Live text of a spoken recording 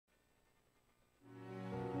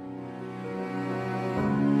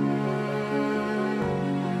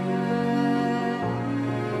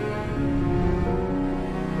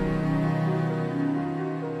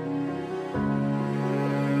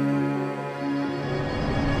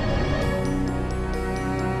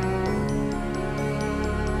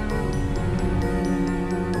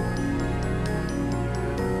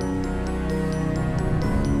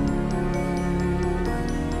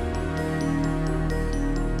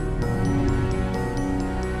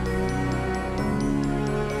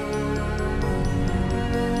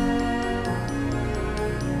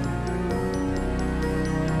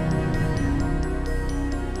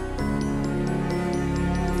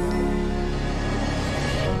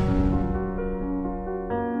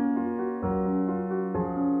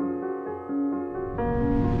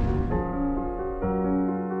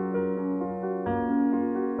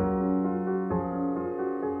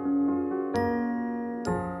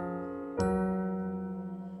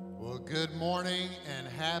Good morning and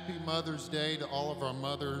happy Mother's Day to all of our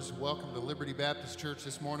mothers. Welcome to Liberty Baptist Church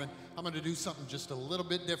this morning. I'm going to do something just a little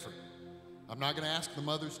bit different. I'm not going to ask the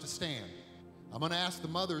mothers to stand. I'm going to ask the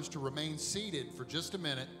mothers to remain seated for just a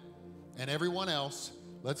minute. And everyone else,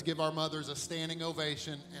 let's give our mothers a standing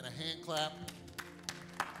ovation and a hand clap.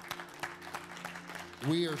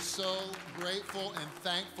 We are so grateful and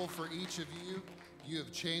thankful for each of you. You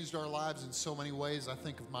have changed our lives in so many ways. I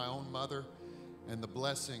think of my own mother and the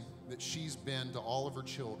blessing that she's been to all of her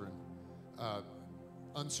children,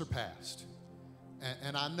 unsurpassed.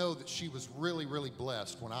 And I know that she was really, really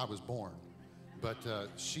blessed when I was born, but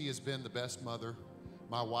she has been the best mother.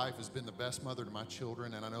 My wife has been the best mother to my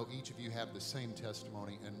children, and I know each of you have the same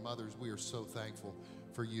testimony. And mothers, we are so thankful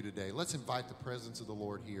for you today. Let's invite the presence of the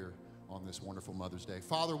Lord here on this wonderful Mother's Day.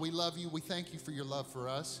 Father, we love you. We thank you for your love for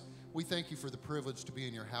us. We thank you for the privilege to be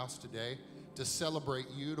in your house today, to celebrate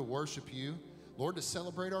you, to worship you. Lord, to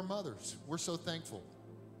celebrate our mothers. We're so thankful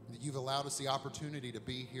that you've allowed us the opportunity to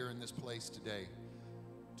be here in this place today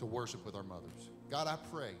to worship with our mothers. God, I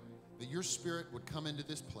pray that your spirit would come into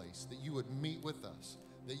this place, that you would meet with us,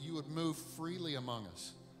 that you would move freely among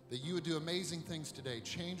us, that you would do amazing things today,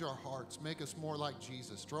 change our hearts, make us more like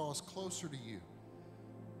Jesus, draw us closer to you.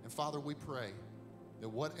 And Father, we pray that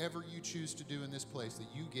whatever you choose to do in this place, that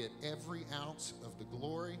you get every ounce of the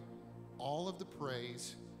glory, all of the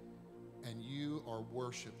praise, and you are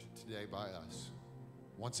worshiped today by us.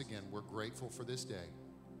 Once again, we're grateful for this day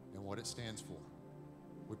and what it stands for.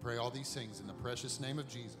 We pray all these things in the precious name of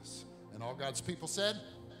Jesus. And all God's people said,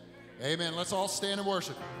 amen. Let's all stand and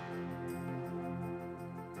worship.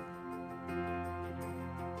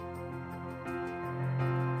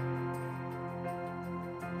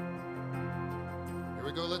 Here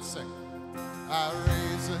we go, let's sing. I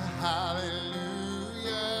raise a hallelujah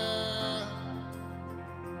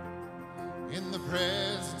in the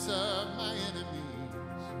presence of my enemies.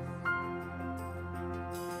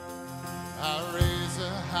 I raise a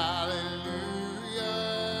hallelujah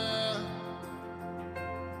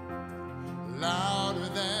louder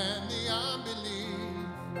than the unbelief.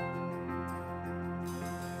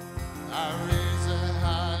 I raise a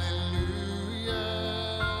hallelujah.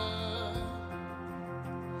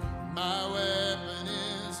 My weapon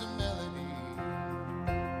is a melody.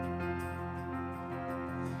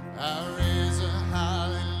 I raise a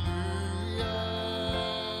hallelujah.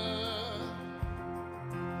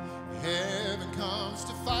 Heaven comes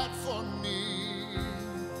to fight for me.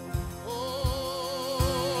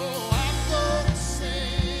 Oh, I'm gonna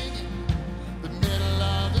sing in the middle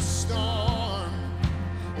of the storm,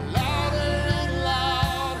 louder and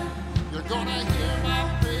louder. You're gonna hear my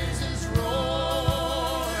praises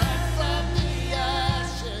roar. And from the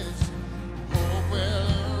ashes, hope will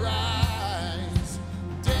arise.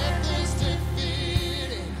 Death is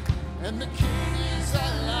defeated, and the King is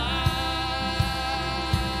alive.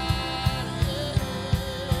 Yeah,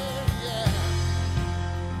 yeah.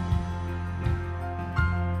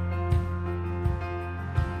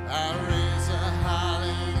 I raise a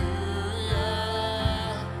hallelujah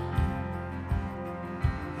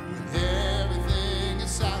when everything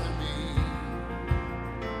inside of me.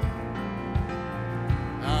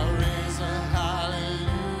 I raise a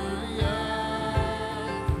hallelujah.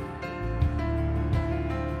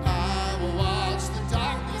 I will watch the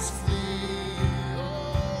darkness flee.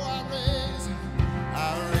 Oh, I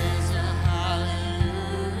raise a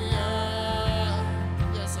hallelujah.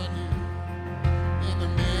 Yes, I do. In the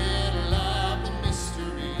middle of the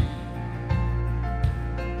mystery,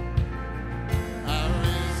 I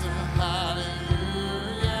raise a hallelujah.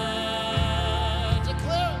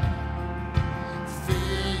 Declare,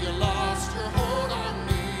 fear you lost your hold on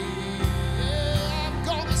me. Yeah, I'm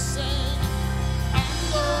gonna sing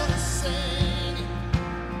in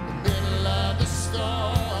the middle of the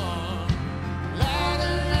storm,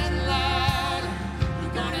 louder and louder.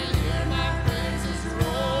 You're gonna hear my praises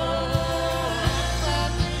roar.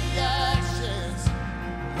 From the ashes,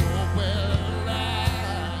 hope will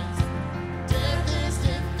arise. Death is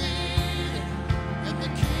defeated, and the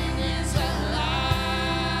King is alive.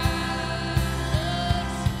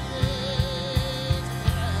 Yes, yes,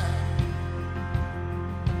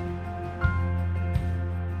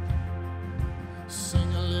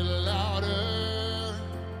 sing a little louder.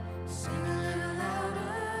 Sing a little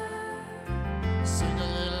louder. Sing a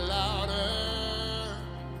little louder.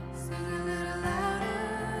 Sing a little louder.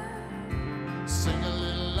 Sing a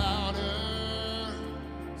little louder.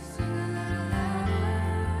 Sing a little louder.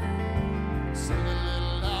 Sing a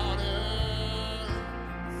little louder.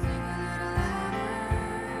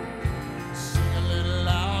 Sing a little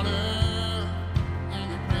louder. In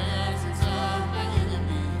the presence of my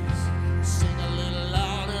enemies.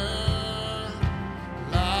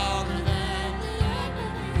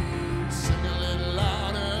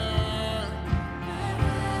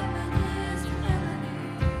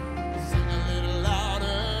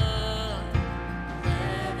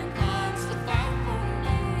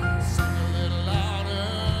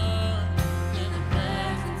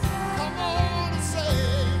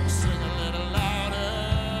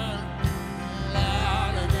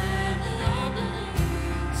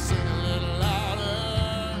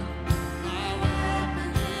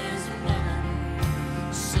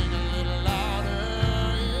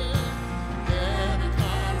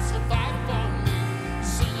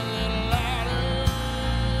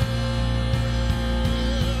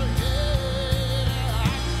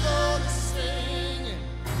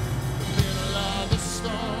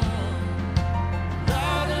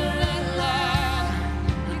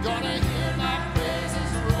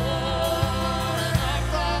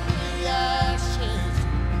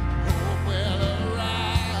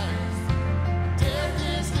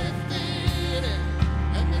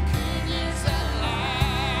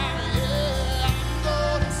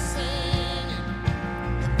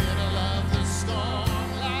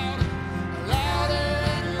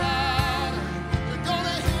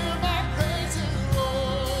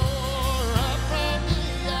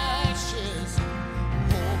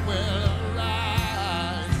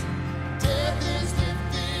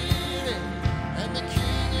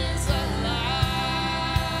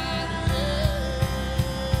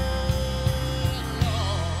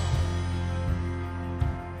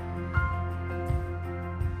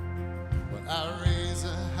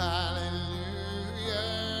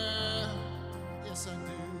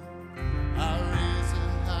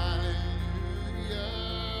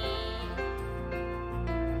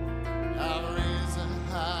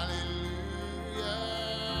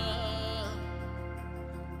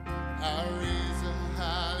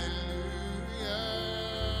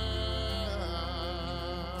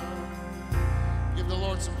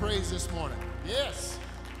 Lord some praise this morning. Yes.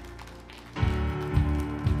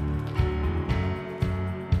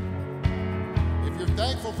 If you're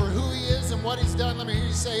thankful for who he is and what he's done, let me hear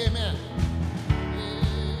you say amen.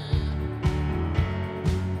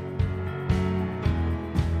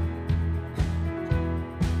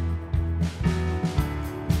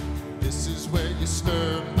 This is where you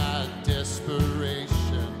stir my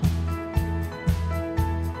desperation.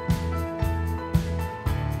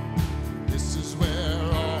 This is where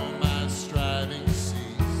all my striving cease.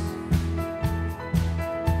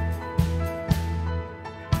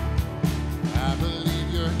 I believe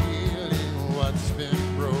you're healing what's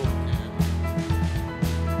been broken.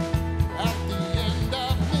 At the end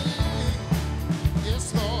of me,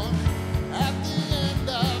 yes, Lord, at the end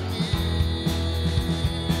of me.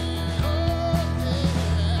 Oh,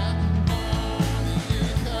 yeah. Only you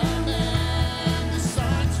command the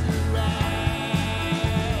sun to rise.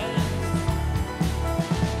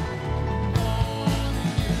 Only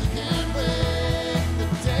you can bring the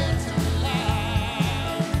dead to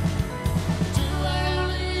life. Do what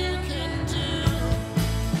only you can do.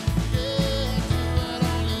 Yeah, do what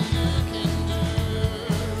only you can do.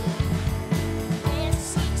 Oh,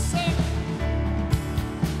 6, 7.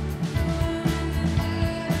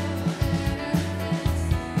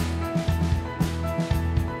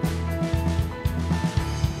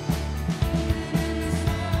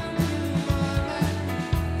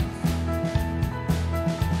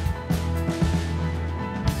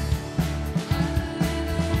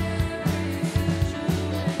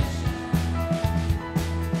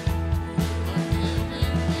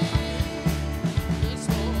 Yes,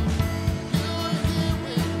 Lord, you are here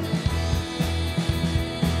with me.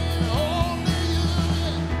 Only you,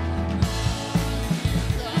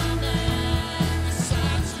 command the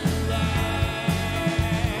sun to rise.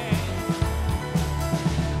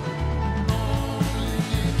 Only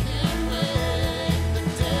you can bring the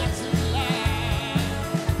dead to life.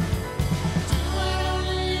 Do what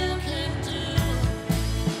only you can do.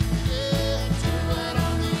 Yeah, do what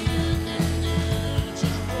only you can do,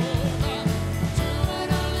 Jehovah. Do what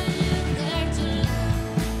only you can do.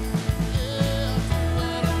 Yeah, do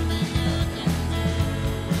what only you can do.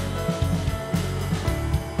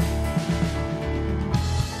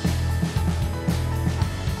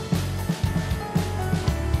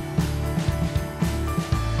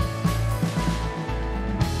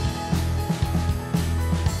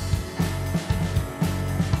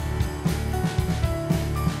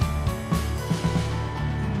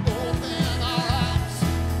 Open our eyes,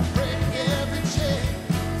 break every chain.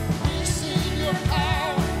 We've seen your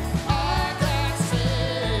power, our God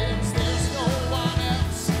saves. There's no one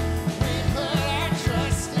else. We put our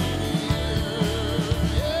trust in you.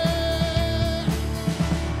 Yeah.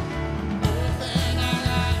 Open our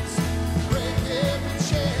eyes, break every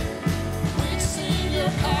chain. We've seen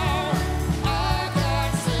your power, our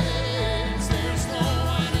God saves. There's no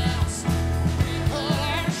one else. We put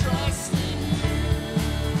our trust in you.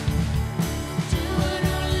 Do what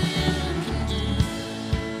only you can do.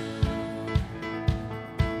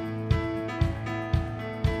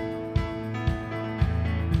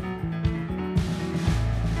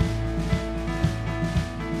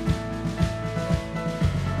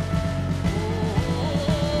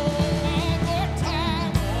 One more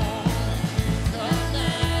time,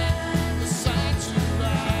 command the sun to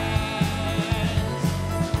rise.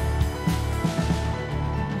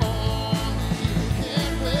 Only you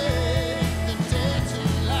can bring the dead to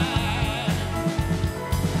life.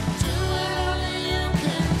 Do what only you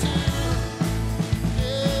can do.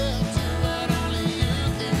 Yeah, do what only you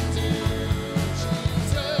can do,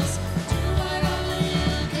 Jesus. Do what only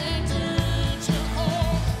you can do,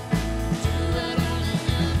 Jehovah. Do what only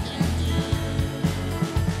you can do.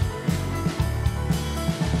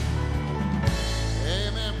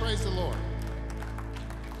 Amen. Praise the Lord.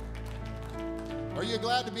 Are you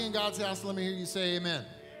glad to be in God's house? Let me hear you say amen.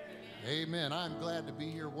 Amen. I'm glad to be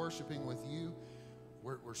here worshiping with you.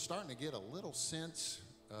 We're starting to get a little sense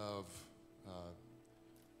of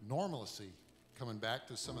normalcy coming back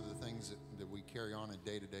to some of the things that we carry on in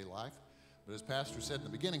day-to-day life. But as Pastor said in the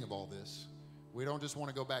beginning of all this, we don't just want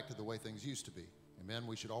to go back to the way things used to be. Amen.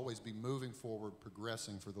 We should always be moving forward,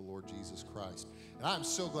 progressing for the Lord Jesus Christ. And I'm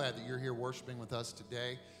so glad that you're here worshiping with us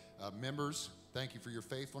today. Members, thank you for your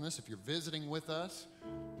faithfulness. If you're visiting with us,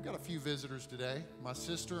 we've got a few visitors today. My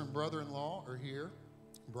sister and brother-in-law are here,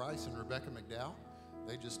 Bryce and Rebecca McDowell.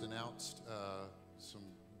 They just announced some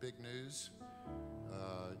big news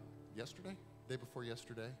yesterday, day before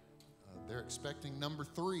yesterday. They're expecting number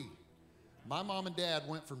 3. My mom and dad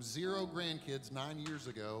went from 0 grandkids 9 years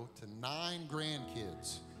ago to 9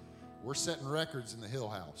 grandkids We're setting records in the Hill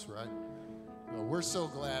House, right? Well, we're so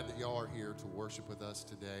glad that y'all are here to worship with us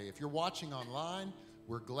today. If you're watching online,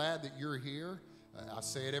 we're glad that you're here. I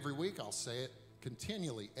say it every week. I'll say it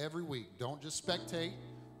continually every week. Don't just spectate.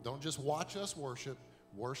 Don't just watch us worship.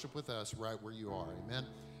 Worship with us right where you are. Amen.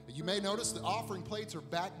 You may notice the offering plates are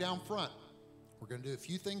back down front. We're going to do a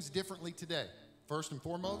few things differently today. First and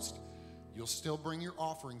foremost, you'll still bring your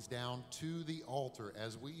offerings down to the altar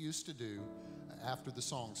as we used to do after the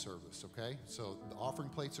song service, okay? So the offering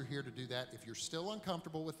plates are here to do that. If you're still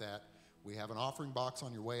uncomfortable with that, we have an offering box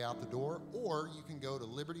on your way out the door, or you can go to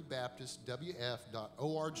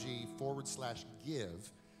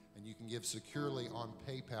libertybaptistwf.org/give, and you can give securely on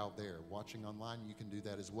PayPal there. Watching online, you can do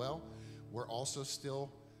that as well. We're also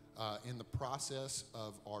still in the process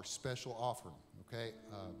of our special offering, okay?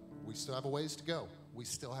 We still have a ways to go. We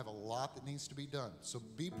still have a lot that needs to be done. So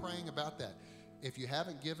be praying about that. If you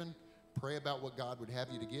haven't given, pray about what God would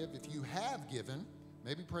have you to give. If you have given,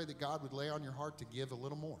 maybe pray that God would lay on your heart to give a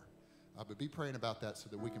little more. But be praying about that so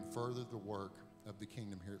that we can further the work of the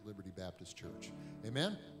kingdom here at Liberty Baptist Church.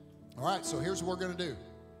 Amen? All right, so here's what we're going to do.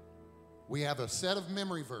 We have a set of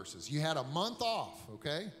memory verses. You had a month off,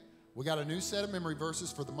 okay? We got a new set of memory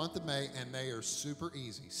verses for the month of May, and they are super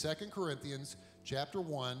easy. 2 Corinthians chapter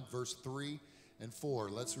 1, verse 3 and 4.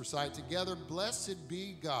 Let's recite together. Blessed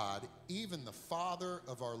be God, even the Father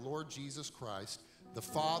of our Lord Jesus Christ, the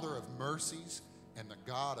Father of mercies and the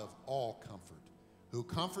God of all comfort, who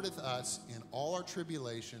comforteth us in all our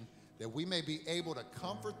tribulation, that we may be able to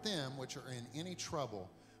comfort them which are in any trouble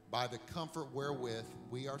by the comfort wherewith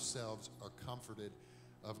we ourselves are comforted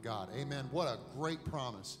of God. Amen. What a great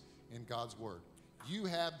promise in God's word. You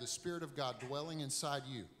have the Spirit of God dwelling inside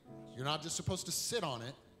you. You're not just supposed to sit on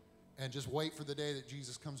it and just wait for the day that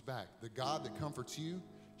Jesus comes back. The God that comforts you,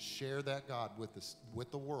 share that God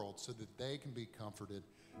with the world so that they can be comforted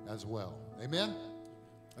as well. Amen?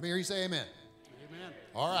 Let me hear you say amen. Amen.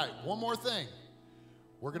 All right, one more thing.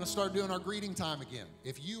 We're going to start doing our greeting time again.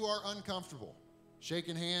 If you are uncomfortable,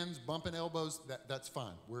 shaking hands, bumping elbows, that's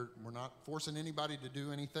fine. We're not forcing anybody to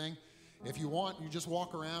do anything. If you want, you just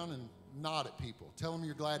walk around and nod at people. Tell them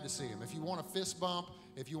you're glad to see them. If you want a fist bump,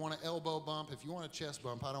 if you want an elbow bump, if you want a chest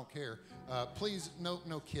bump, I don't care. Please, no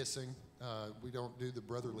kissing. We don't do the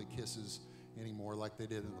brotherly kisses anymore like they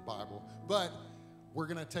did in the Bible. But we're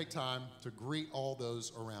going to take time to greet all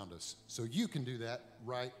those around us. So you can do that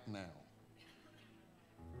right now.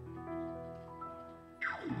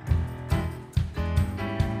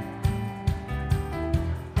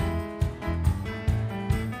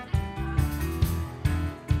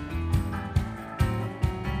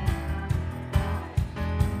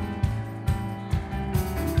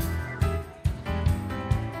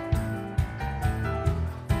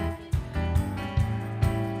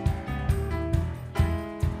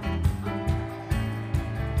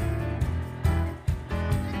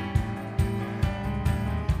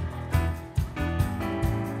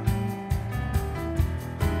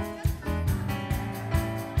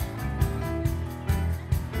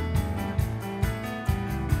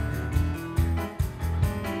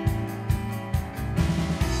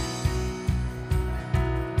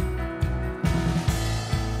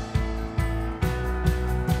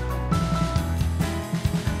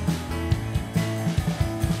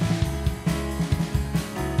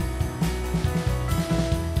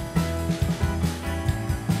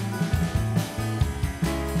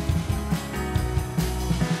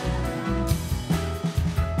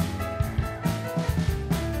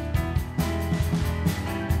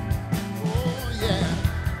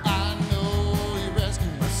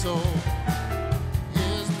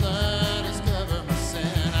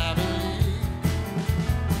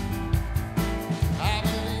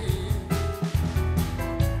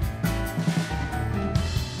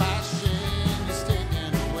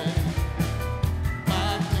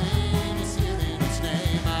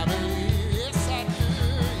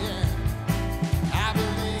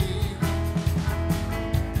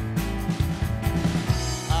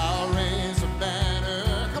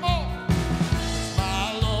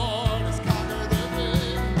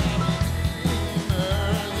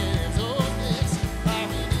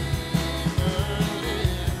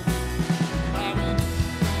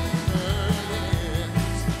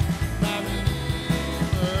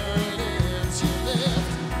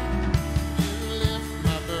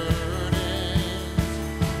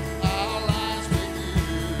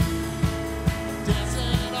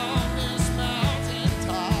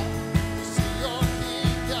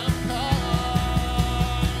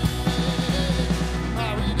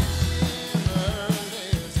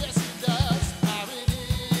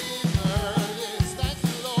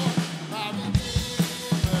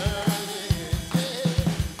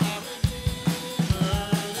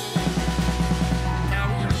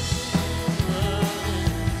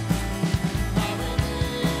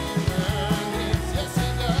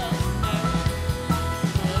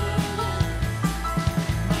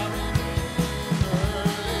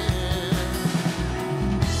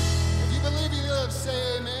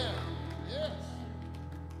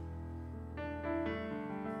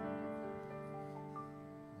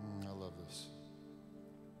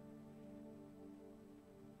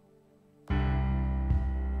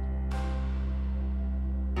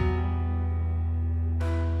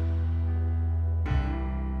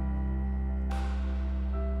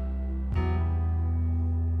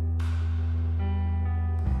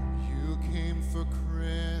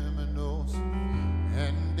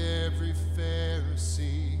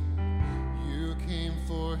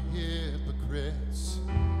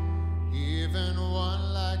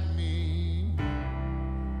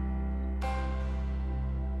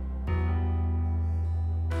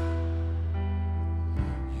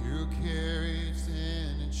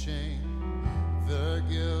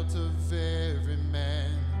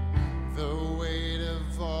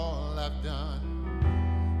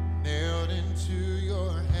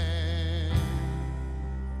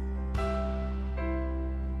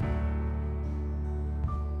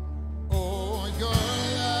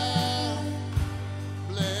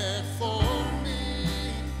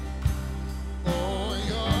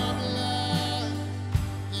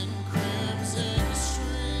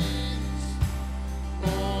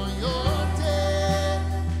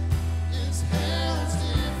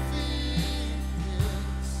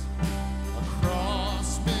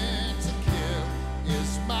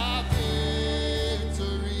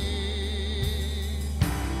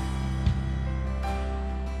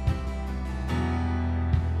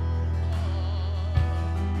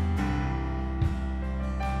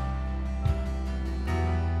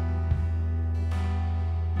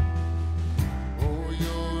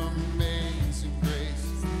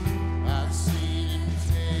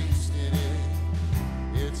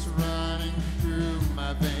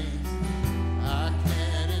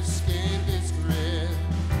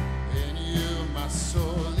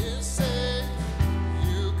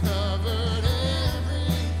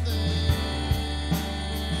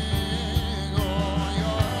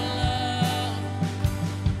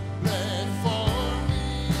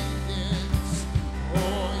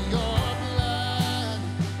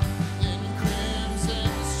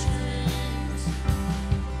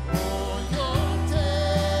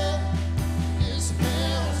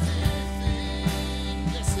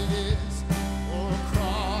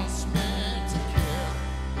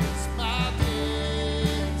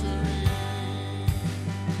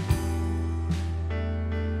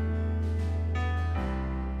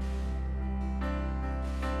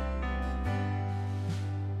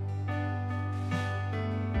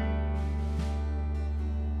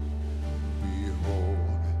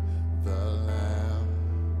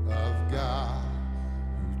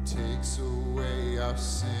 our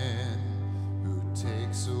sin, who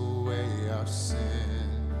takes away our sin.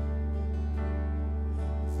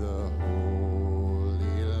 The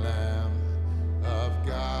Holy Lamb of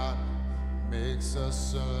God makes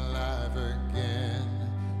us alive again,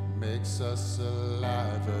 makes us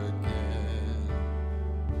alive again.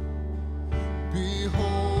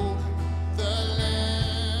 Behold the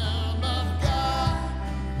Lamb of God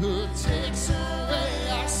who takes away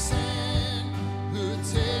our sin, who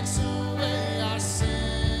takes away our sin.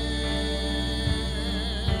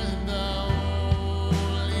 The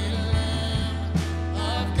Holy Lamb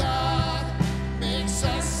of God makes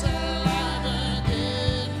us alive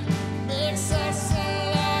again, makes us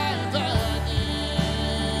alive again.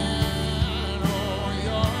 Oh,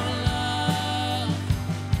 your love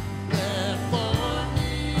there for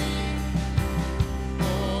me.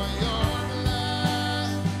 Oh, your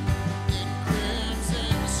blood in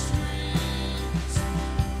crimson streams.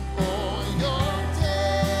 Oh, your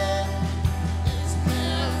death is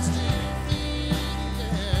hell's defeat.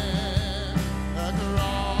 Yeah. A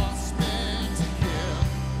cross meant to kill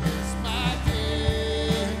is my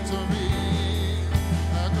victory.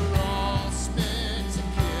 A cross meant to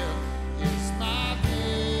kill is my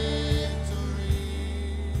victory.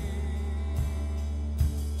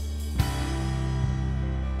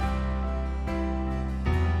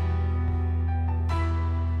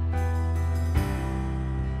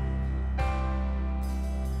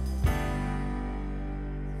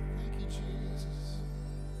 Thank you, Jesus.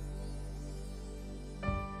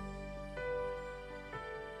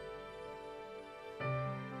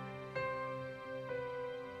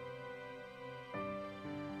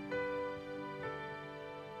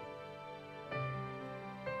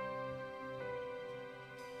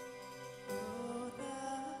 Oh, the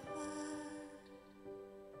blood,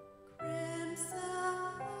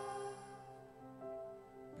 crimson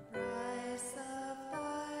price of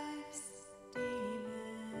life's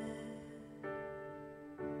demon,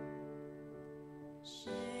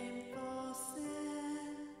 shameful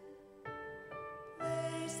sin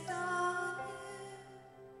placed on him,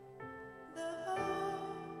 the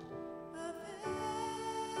hope of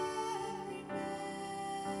every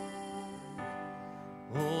man.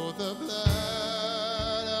 Oh, the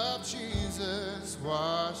blood of Jesus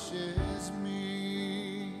washes me.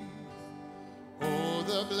 Oh,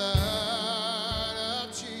 the blood of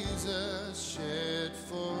Jesus shed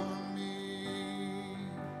for me.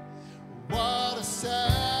 What a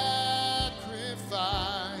sacrifice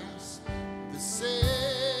to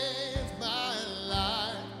save my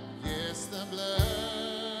life. Yes, the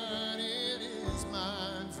blood, it is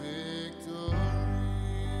my victory.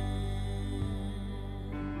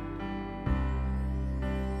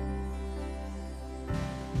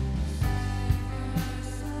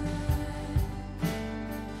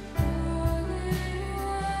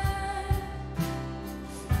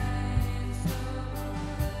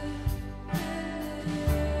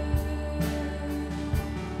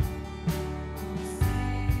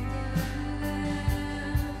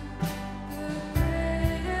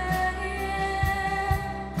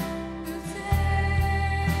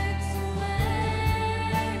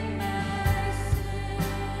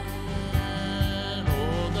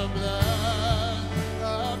 Oh, the blood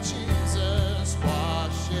of Jesus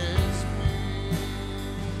washes me.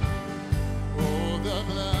 Oh, the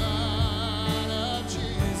blood of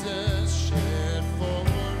Jesus shed for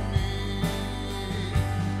me.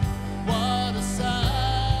 What a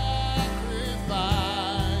sacrifice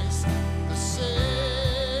to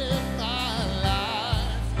save my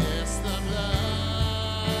life. Yes, the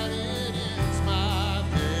blood, it is my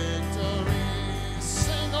victory.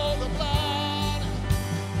 Sing, oh, the blood.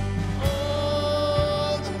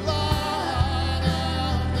 Oh, the blood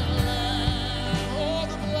of the Lamb. Oh,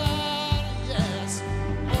 the blood, yes.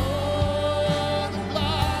 Oh, the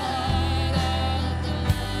blood of the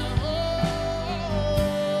Lamb.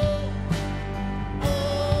 Oh,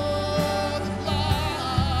 the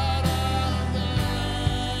blood of the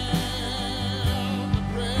Lamb. The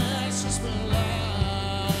precious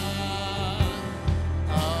blood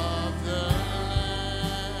of the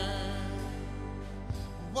Lamb.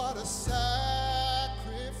 What a sacrifice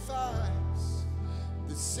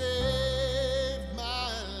that saved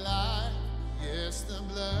my life. Yes, the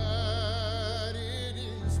blood, it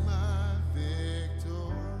is my victory.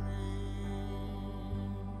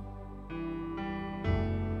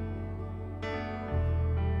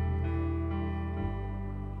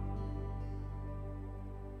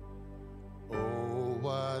 Oh,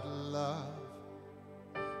 what love,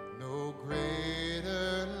 no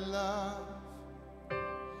greater love.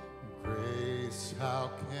 Grace, how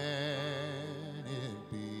can it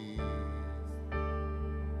be?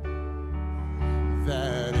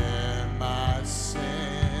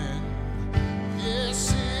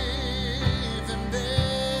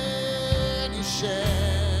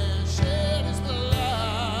 shed his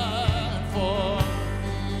blood for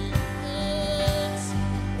me. Yes.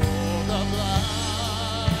 Oh, the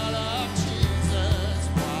blood of Jesus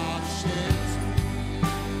washes me.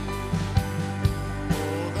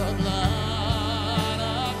 Oh, the blood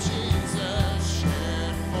of Jesus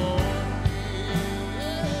shed for me.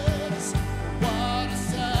 Yes. What a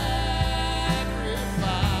sacrifice.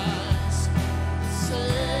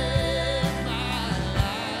 Save my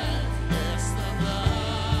life. Yes, the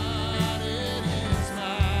blood, it is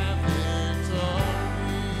my victory.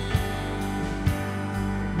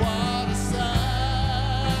 What a sacrifice.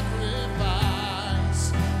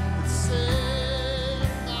 It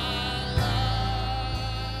saved my life.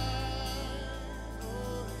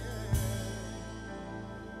 Oh, yeah.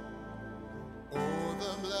 Oh,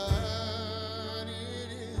 the blood, it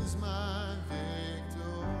is my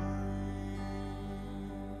victory.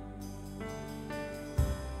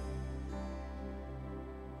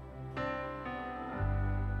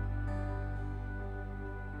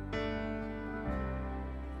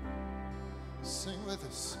 Sing with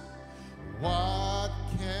us. What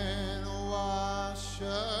can wash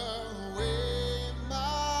away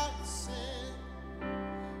my sin?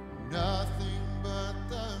 Nothing but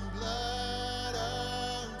the blood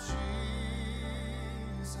of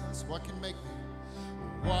Jesus. What can make me?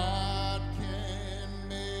 What can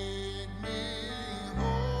make me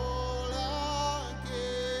whole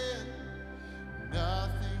again?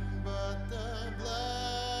 Nothing but the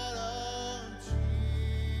blood of Jesus.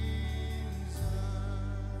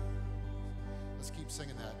 Let's keep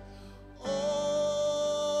singing that.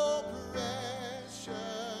 Oh,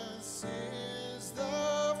 precious is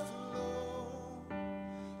the flow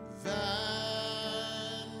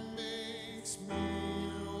that makes me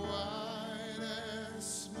white as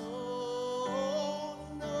snow.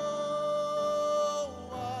 No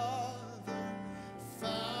other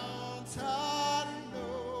fount I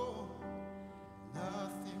know.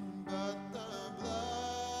 Nothing but the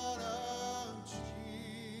blood of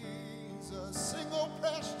Jesus. Sing, oh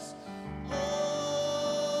precious,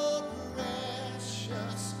 oh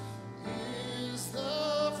precious is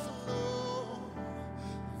the flow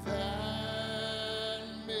that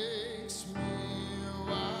makes me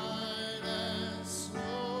white as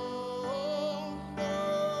snow. No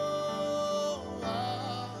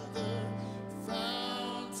other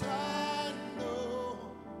fount I know.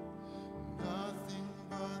 Nothing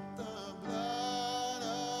but the blood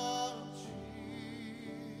of Jesus.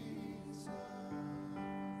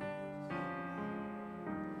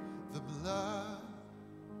 The blood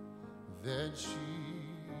that Jesus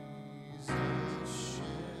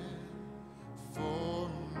shed for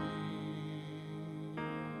me.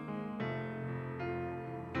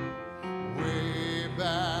 Way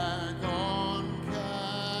back on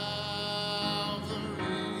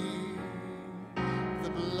Calvary, the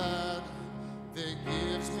blood that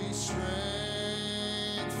gives me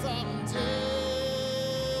strength from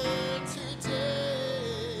day to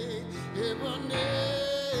day. It will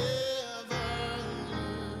never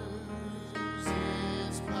lose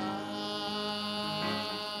its power.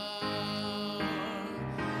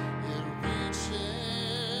 It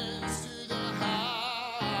reaches to the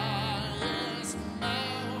highest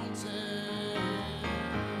mountain,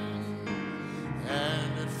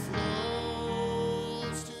 and it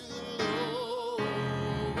flows to the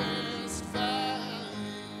lowest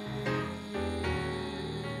valley.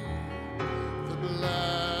 The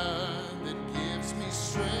blood that gives me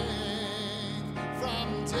strength from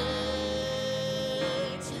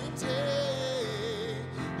day to day,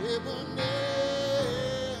 it will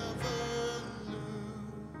never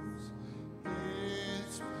lose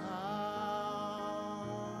its power.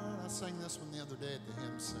 I sang this one the other day at the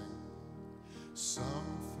hymn sing.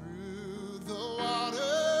 Some through the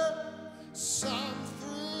water, some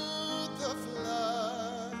through the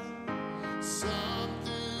flood, some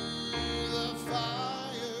through the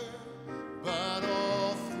fire, but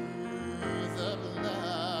all through the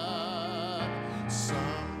blood.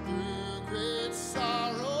 Some through great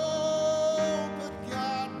sorrow, but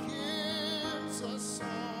God gives a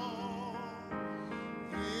song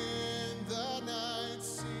in the night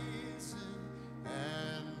season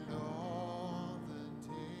and all the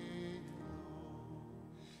day long.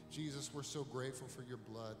 Jesus, we're so grateful for your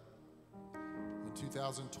blood. In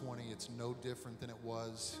 2020, it's no different than it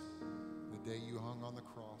was the day you hung on the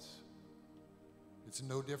cross. It's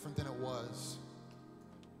no different than it was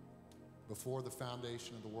before the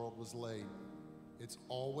foundation of the world was laid. It's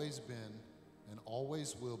always been and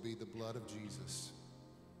always will be the blood of Jesus.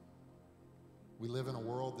 We live in a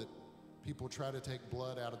world that people try to take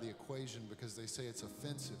blood out of the equation because they say it's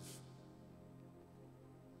offensive.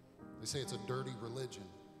 They say it's a dirty religion,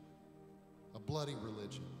 a bloody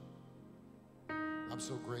religion. I'm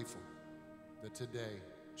so grateful that today,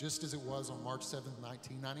 just as it was on March 7th,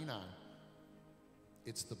 1999,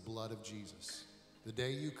 it's the blood of Jesus. The day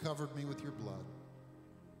you covered me with your blood,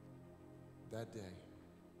 that day,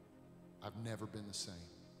 I've never been the same.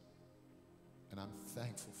 And I'm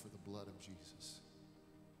thankful for the blood of Jesus.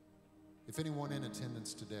 If anyone in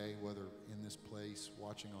attendance today, whether in this place,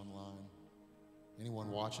 watching online,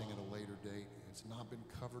 anyone watching at a later date, has not been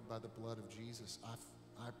covered by the blood of Jesus,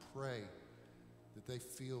 I pray that they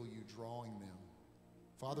feel you drawing them.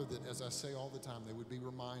 Father, that as I say all the time, they would be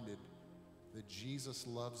reminded that Jesus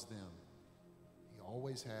loves them. He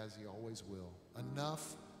always has, he always will.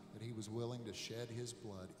 Enough that he was willing to shed his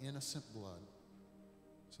blood, innocent blood,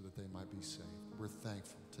 so that they might be saved. We're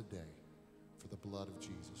thankful today for the blood of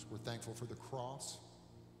Jesus. We're thankful for the cross.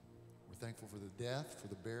 We're thankful for the death, for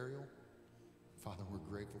the burial. Father, we're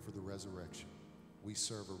grateful for the resurrection. We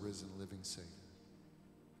serve a risen, living Savior.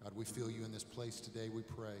 God, we feel you in this place today. We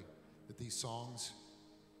pray that these songs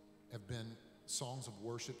have been songs of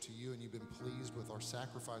worship to you, and you've been pleased with our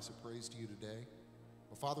sacrifice of praise to you today.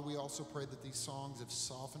 But Father, we also pray that these songs have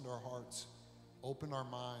softened our hearts, opened our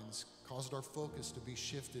minds, caused our focus to be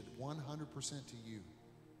shifted 100% to you.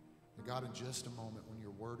 And God, in just a moment, when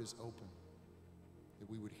your word is open, that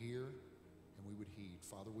we would hear and we would heed.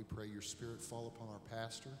 Father, we pray your spirit fall upon our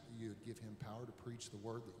pastor, that you would give him power to preach the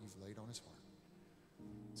word that you've laid on his heart.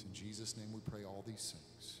 It's in Jesus' name we pray all these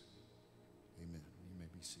things. Amen. You may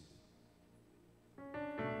be seated.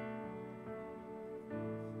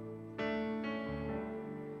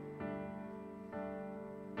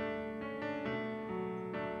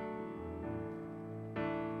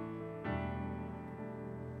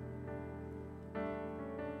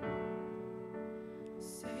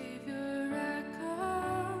 Savior, I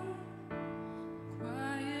come,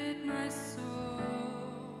 quiet my soul.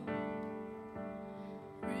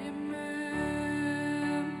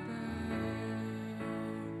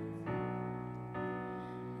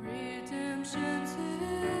 Redemption's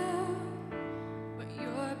hill, but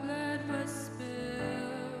your blood was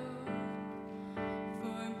spilled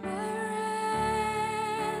for my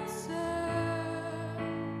ransom.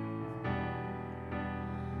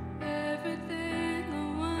 Everything I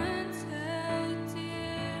once held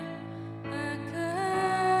dear, I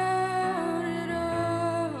count it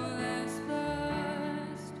all as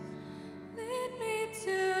lost. Lead me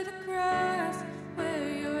to the cross where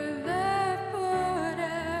your love poured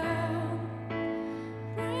out.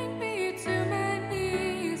 Bring me to my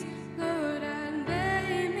knees, Lord, I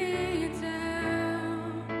lay me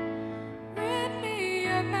down. Rid me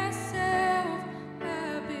of myself, I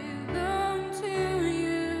belong to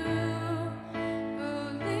you.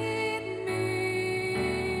 Oh, lead me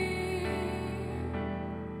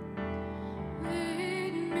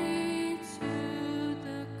to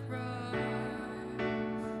the cross.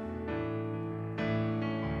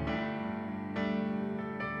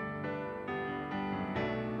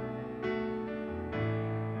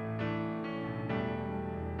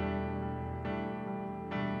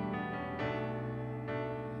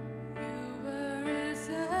 You were as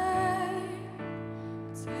I,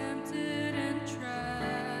 tempted and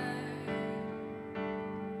tried.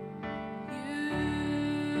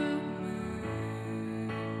 You moved.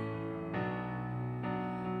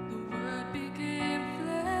 The Word became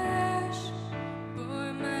flesh,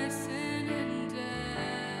 bore my sin and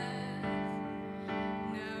death.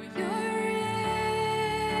 Now you're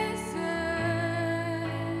risen.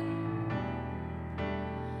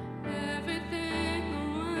 Everything I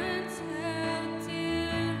once held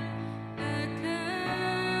dear, I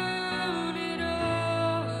count it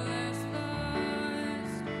all as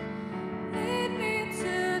lost. Lead me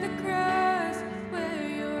to the cross where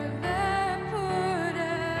your love poured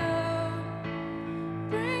out.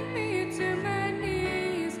 Bring me to my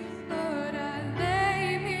knees, Lord, I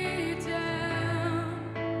lay me down.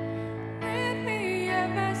 Rid me of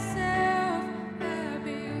myself, I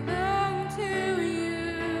belong to you.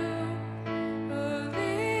 Oh,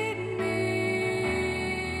 lead me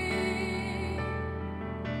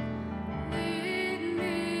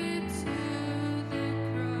to the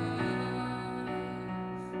cross.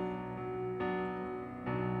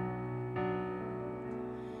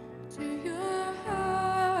 To your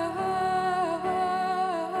heart,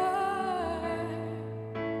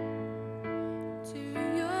 to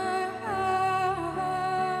your heart,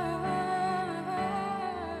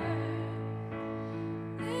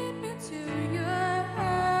 lead me to your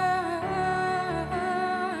heart,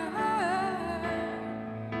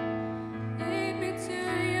 lead me to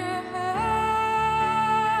your heart.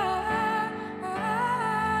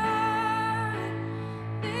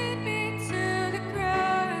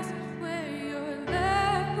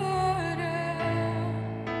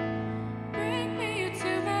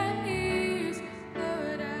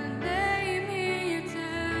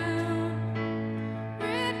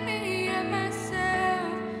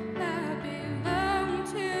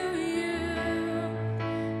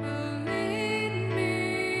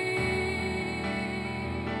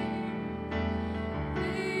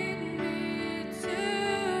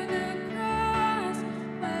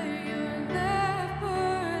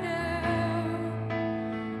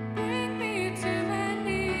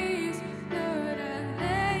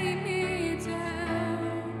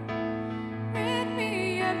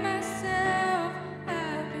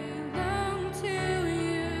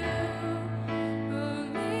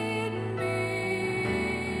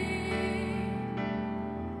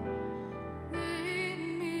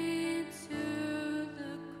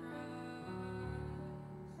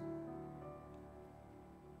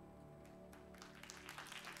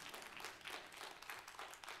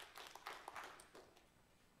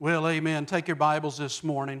 Well, amen. Take your Bibles this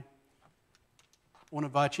morning. I want to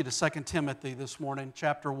invite you to 2 Timothy this morning,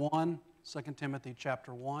 chapter 1. 2 Timothy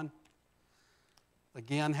chapter 1.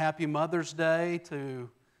 Again, happy Mother's Day to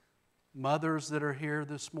mothers that are here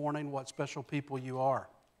this morning. What special people you are.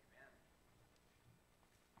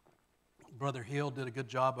 Brother Hill did a good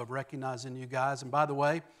job of recognizing you guys. And by the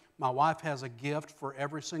way, my wife has a gift for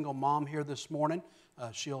every single mom here this morning.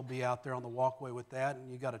 She'll be out there on the walkway with that,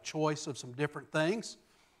 and you got a choice of some different things.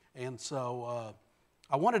 And so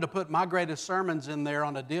I wanted to put my greatest sermons in there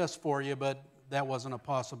on a disc for you, but that wasn't a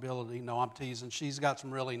possibility. No, I'm teasing. She's got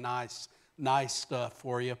some really nice stuff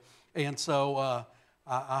for you. And so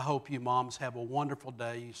I hope you moms have a wonderful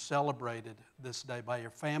day. You celebrated this day by your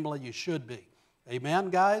family. You should be. Amen,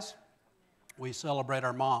 guys? We celebrate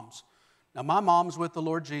our moms. Now, my mom's with the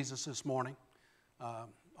Lord Jesus this morning.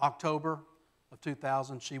 October of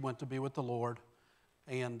 2000, she went to be with the Lord.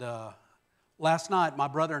 And last night, my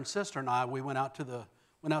brother and sister and I, we went out to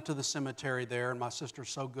the cemetery there, and my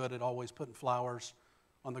sister's so good at always putting flowers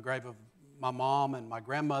on the grave of my mom and my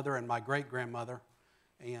grandmother and my great-grandmother.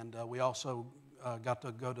 And we also got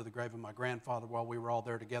to go to the grave of my grandfather while we were all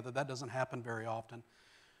there together. That doesn't happen very often,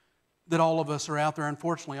 that all of us are out there.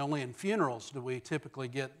 Unfortunately, only in funerals do we typically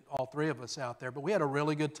get all three of us out there. But we had a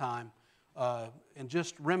really good time and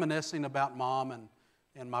just reminiscing about Mom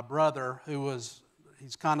and my brother,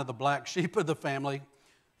 he's kind of the black sheep of the family.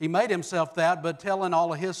 He made himself that, but telling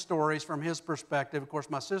all of his stories from his perspective. Of course,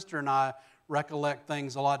 my sister and I recollect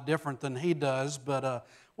things a lot different than he does, but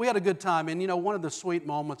we had a good time. And, you know, one of the sweet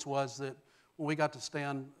moments was that when we got to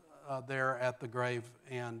stand there at the grave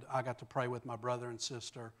and I got to pray with my brother and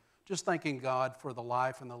sister, just thanking God for the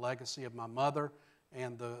life and the legacy of my mother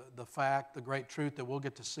and the great truth that we'll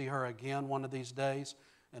get to see her again one of these days.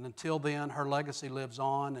 And until then, her legacy lives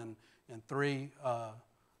on, and three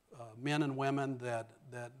men and women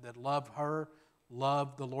that love her,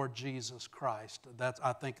 love the Lord Jesus Christ. That's,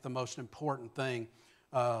 I think, the most important thing.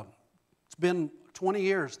 It's been 20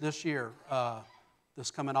 years this year,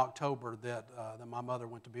 this coming October, that my mother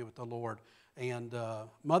went to be with the Lord. And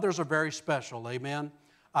mothers are very special, amen?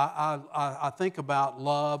 I think about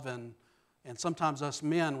love, and sometimes us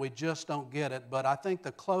men, we just don't get it. But I think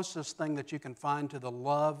the closest thing that you can find to the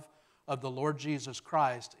love of the Lord Jesus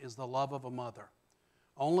Christ is the love of a mother.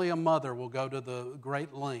 Only a mother will go to the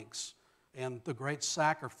great lengths and the great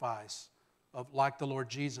sacrifice of like the Lord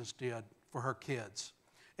Jesus did for her kids.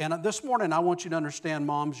 And this morning, I want you to understand,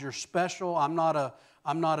 moms, you're special. I'm not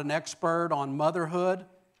an expert on motherhood,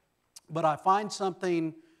 but I find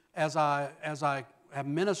something as I have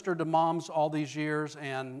ministered to moms all these years,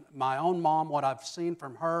 and my own mom, what I've seen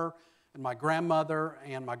from her and my grandmother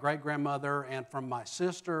and my great-grandmother and from my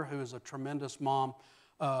sister, who is a tremendous mom.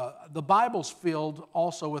 The Bible's filled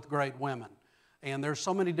also with great women. And there's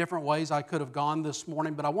so many different ways I could have gone this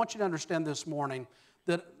morning, but I want you to understand this morning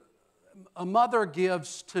that a mother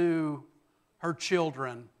gives to her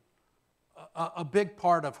children a big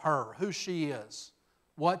part of her, who she is,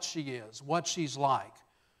 what she's like.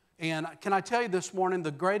 And can I tell you this morning,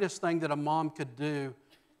 the greatest thing that a mom could do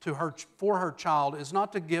for her child is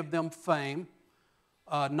not to give them fame,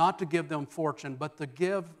 not to give them fortune, but to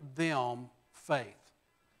give them faith.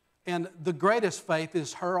 And the greatest faith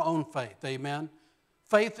is her own faith, amen?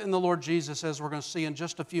 Faith in the Lord Jesus, as we're going to see in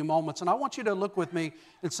just a few moments. And I want you to look with me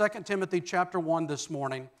in 2 Timothy chapter 1 this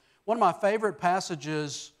morning. One of my favorite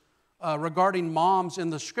passages regarding moms in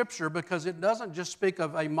the Scripture, because it doesn't just speak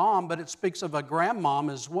of a mom, but it speaks of a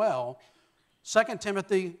grandmom as well. 2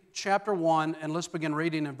 Timothy chapter 1, and let's begin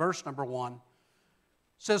reading in verse number 1. It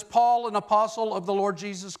says, Paul, an apostle of the Lord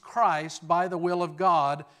Jesus Christ, by the will of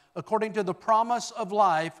God, according to the promise of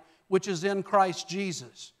life which is in Christ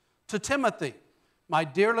Jesus. To Timothy, my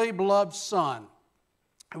dearly beloved son.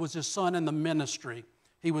 It was his son in the ministry.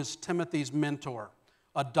 He was Timothy's mentor,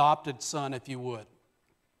 adopted son, if you would.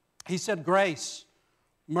 He said, grace,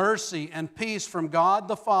 mercy, and peace from God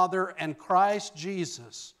the Father and Christ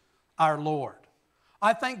Jesus, our Lord.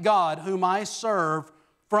 I thank God, whom I serve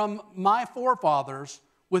from my forefathers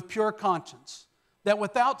with pure conscience, that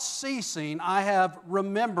without ceasing I have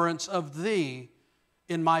remembrance of thee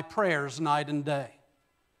in my prayers night and day,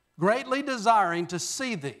 greatly desiring to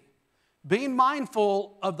see thee, being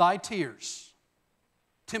mindful of thy tears.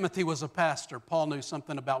 Timothy was a pastor. Paul knew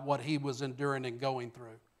something about what he was enduring and going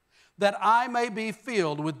through. That I may be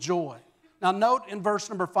filled with joy. Now note in verse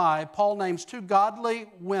number 5, Paul names two godly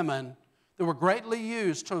women that were greatly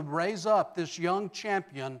used to raise up this young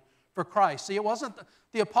champion for Christ. See, it wasn't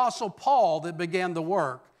the Apostle Paul that began the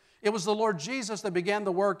work. It was the Lord Jesus that began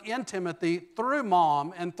the work in Timothy through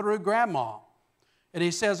mom and through grandma. And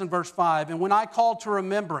he says in verse 5, and when I call to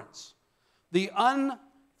remembrance the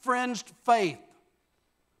unfringed faith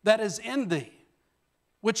that is in thee,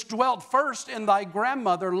 which dwelt first in thy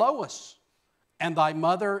grandmother Lois and thy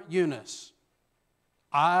mother Eunice,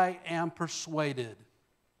 I am persuaded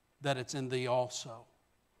that it's in thee also.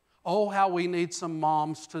 Oh, how we need some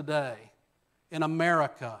moms today in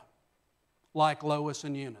America like Lois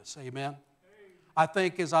and Eunice. Amen? I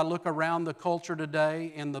think as I look around the culture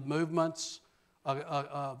today in the movements,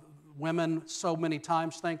 women so many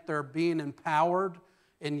times think they're being empowered,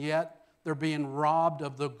 and yet they're being robbed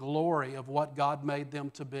of the glory of what God made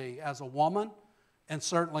them to be as a woman and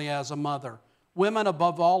certainly as a mother. Women,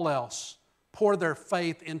 above all else, pour their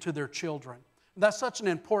faith into their children. That's such an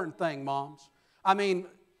important thing, moms. I mean,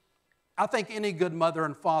 I think any good mother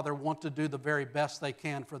and father want to do the very best they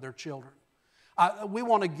can for their children. We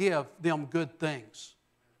want to give them good things.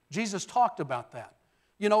 Jesus talked about that.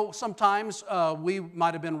 You know, sometimes we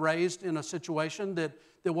might have been raised in a situation that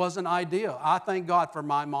wasn't ideal. I thank God for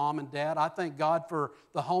my mom and dad. I thank God for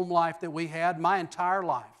the home life that we had my entire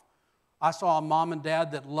life. I saw a mom and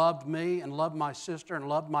dad that loved me and loved my sister and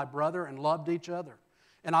loved my brother and loved each other.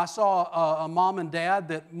 And I saw a mom and dad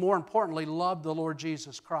that, more importantly, loved the Lord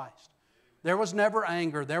Jesus Christ. There was never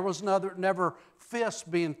anger. There was never fists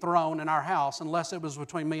being thrown in our house unless it was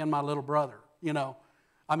between me and my little brother, you know.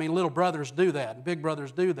 I mean, little brothers do that, and big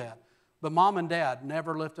brothers do that. But mom and dad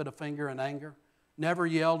never lifted a finger in anger, never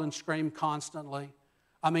yelled and screamed constantly.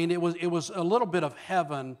 I mean, it was a little bit of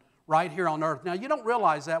heaven right here on earth. Now, you don't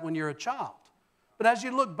realize that when you're a child. But as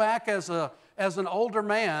you look back as an older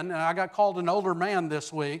man, and I got called an older man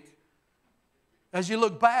this week, as you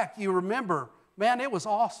look back, you remember, man, it was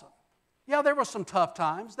awesome. Yeah, there were some tough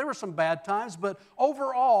times, there were some bad times, but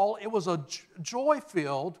overall, it was a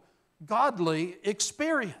joy-filled, godly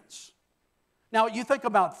experience. Now, you think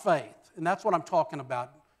about faith, and that's what I'm talking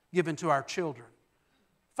about, given to our children.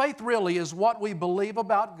 Faith really is what we believe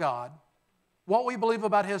about God, what we believe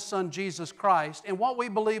about His Son, Jesus Christ, and what we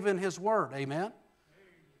believe in His Word. Amen?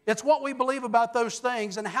 It's what we believe about those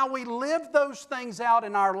things and how we live those things out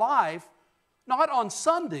in our life, not on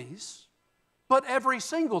Sundays, but every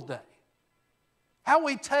single day. How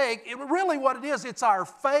we take, really what it is, it's our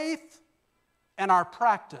faith and our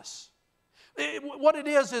practice. What it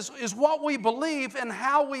is what we believe and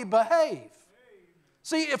how we behave.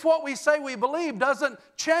 See, if what we say we believe doesn't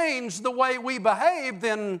change the way we behave,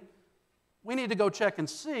 then we need to go check and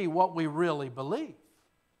see what we really believe.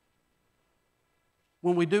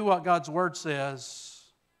 When we do what God's Word says,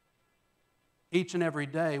 each and every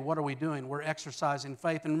day, what are we doing? We're exercising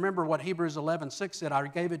faith. And remember what Hebrews 11:6 said. I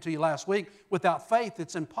gave it to you last week. Without faith,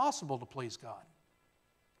 it's impossible to please God.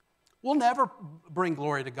 We'll never bring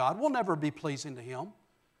glory to God. We'll never be pleasing to Him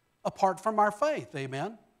apart from our faith.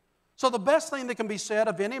 Amen? So the best thing that can be said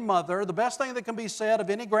of any mother, the best thing that can be said of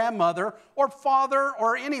any grandmother or father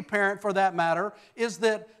or any parent for that matter, is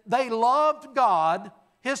that they loved God,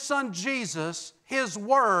 His Son Jesus, His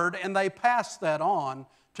Word, and they passed that on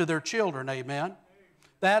to their children. Amen?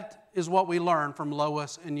 That is what we learned from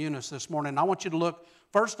Lois and Eunice this morning. I want you to look,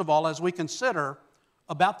 first of all, as we consider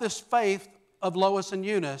about this faith of Lois and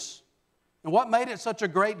Eunice, and what made it such a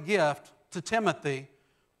great gift to Timothy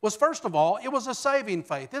was, first of all, it was a saving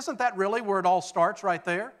faith. Isn't that really where it all starts right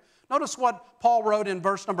there? Notice what Paul wrote in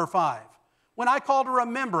verse number 5. When I call to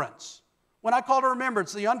remembrance the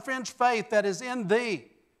unfringed faith that is in thee,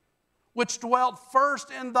 which dwelt first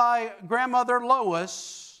in thy grandmother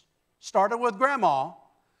Lois, started with grandma,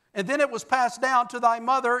 and then it was passed down to thy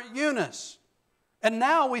mother Eunice. And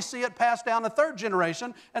now we see it passed down a third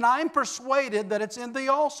generation, and I'm persuaded that it's in thee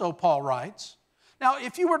also, Paul writes. Now,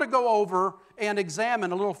 if you were to go over and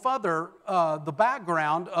examine a little further the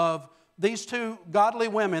background of these two godly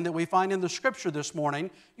women that we find in the Scripture this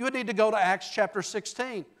morning, you would need to go to Acts chapter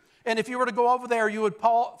 16. And if you were to go over there, you would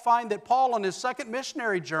find that Paul on his second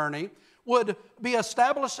missionary journey would be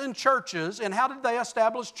establishing churches. And how did they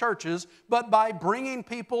establish churches? But by bringing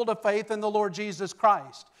people to faith in the Lord Jesus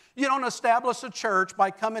Christ. You don't establish a church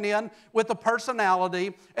by coming in with a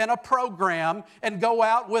personality and a program and go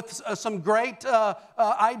out with some great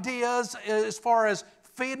ideas as far as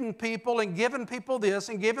feeding people and giving people this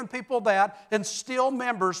and giving people that and steal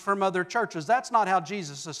members from other churches. That's not how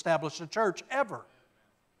Jesus established a church ever.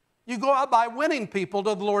 You go out by winning people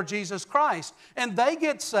to the Lord Jesus Christ, and they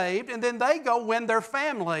get saved, and then they go win their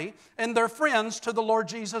family and their friends to the Lord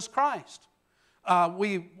Jesus Christ.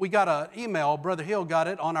 We got an email, Brother Hill got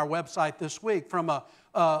it on our website this week from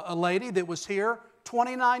a lady that was here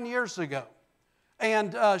 29 years ago.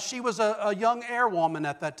 And she was a young airwoman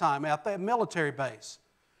at that time at the military base.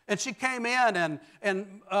 And she came in,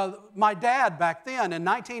 and my dad back then in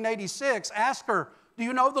 1986 asked her, do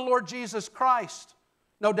you know the Lord Jesus Christ?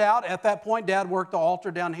 No doubt, at that point, Dad worked the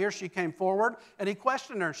altar down here. She came forward, and he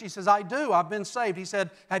questioned her. She says, I do. I've been saved. He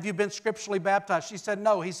said, have you been scripturally baptized? She said,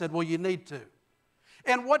 no. He said, well, you need to.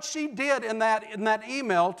 And what she did in that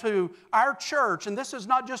email to our church, and this is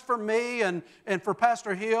not just for me and for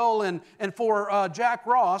Pastor Hill and for Jack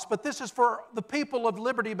Ross, but this is for the people of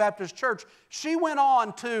Liberty Baptist Church, she went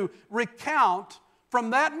on to recount from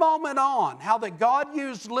that moment on, how that God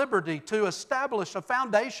used Liberty to establish a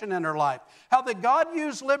foundation in her life. How that God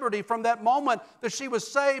used Liberty from that moment that she was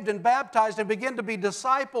saved and baptized and began to be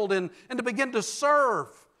discipled and to begin to serve.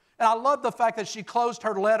 And I love the fact that she closed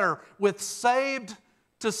her letter with saved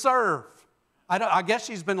to serve. I guess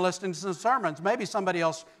she's been listening to some sermons. Maybe somebody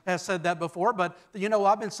else has said that before, but you know,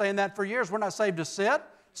 I've been saying that for years. We're not saved to sit,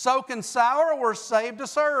 soak, and sour. We're saved to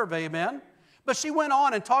serve. Amen. But she went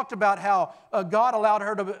on and talked about how God allowed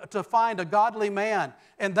her to find a godly man.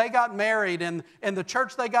 And they got married. And the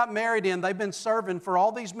church they got married in, they've been serving for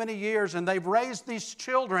all these many years. And they've raised these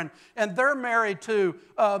children. And they're married to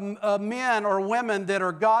men or women that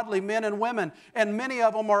are godly men and women. And many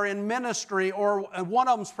of them are in ministry, or one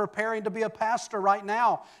of them's preparing to be a pastor right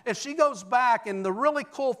now. And she goes back, and the really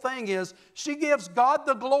cool thing is she gives God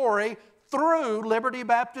the glory through Liberty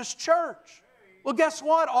Baptist Church. Well, guess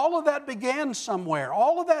what? All of that began somewhere.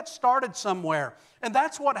 All of that started somewhere. And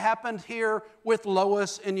that's what happened here with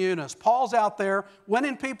Lois and Eunice. Paul's out there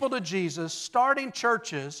winning people to Jesus, starting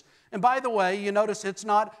churches. And by the way, you notice it's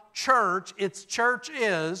not church, it's church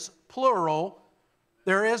is, plural.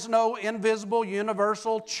 There is no invisible,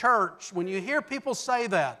 universal church. When you hear people say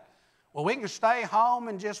that, well, we can stay home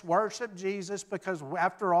and just worship Jesus because,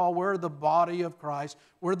 after all, we're the body of Christ.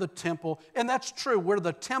 We're the temple. And that's true. We're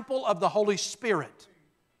the temple of the Holy Spirit.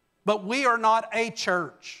 But we are not a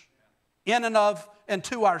church in and of and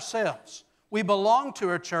to ourselves. We belong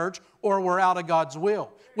to a church, or we're out of God's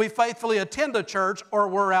will. We faithfully attend a church, or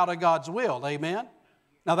we're out of God's will. Amen?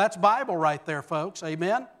 Now, that's Bible right there, folks.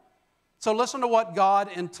 Amen? So listen to what God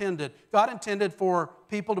intended. God intended for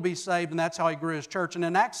people to be saved, and that's how He grew His church. And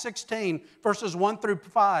in Acts 16, verses 1 through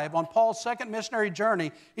 5, on Paul's second missionary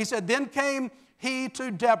journey, he said, Then came he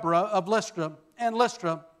to Deborah of Lystra,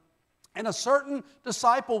 and a certain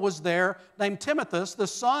disciple was there named Timothy, the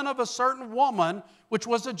son of a certain woman, which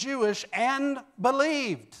was a Jewish, and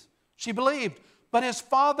believed. She believed. But his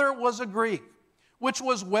father was a Greek, which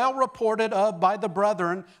was well reported of by the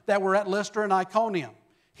brethren that were at Lystra and Iconium.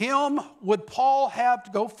 Him would Paul have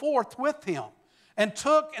to go forth with him, and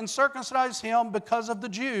took and circumcised him because of the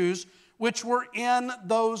Jews which were in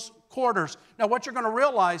those quarters. Now, what you're going to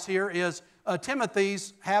realize here is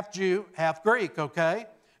Timothy's half Jew, half Greek, okay?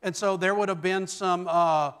 And so there would have been some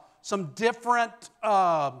different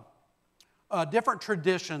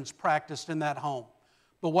traditions practiced in that home.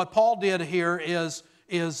 But what Paul did here is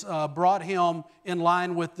brought him in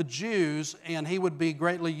line with the Jews, and he would be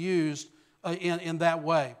greatly used in that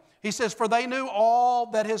way. He says, for they knew all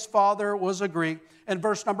that his father was a Greek. And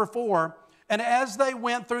verse number 4, and as they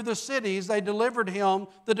went through the cities, they delivered him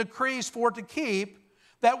the decrees for to keep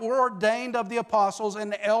that were ordained of the apostles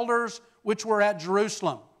and elders which were at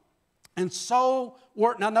Jerusalem. And so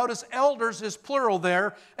were, now notice elders is plural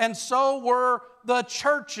there, and so were the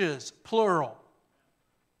churches, plural.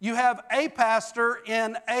 You have a pastor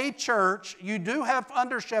in a church. You do have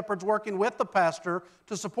under shepherds working with the pastor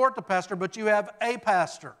to support the pastor, but you have a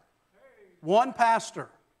pastor, one pastor.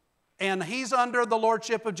 And he's under the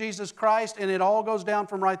lordship of Jesus Christ, and it all goes down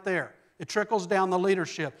from right there. It trickles down the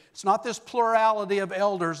leadership. It's not this plurality of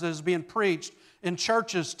elders that is being preached in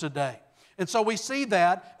churches today. And so we see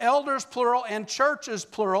that elders, plural, and churches,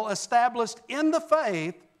 plural, established in the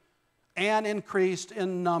faith and increased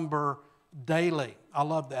in number daily. I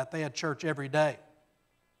love that. They had church every day.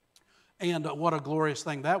 And what a glorious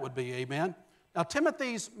thing that would be, amen? Now,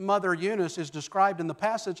 Timothy's mother, Eunice, is described in the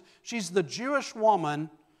passage. She's the Jewish woman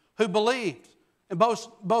who believed. And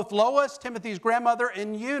both Lois, Timothy's grandmother,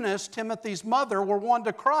 and Eunice, Timothy's mother, were won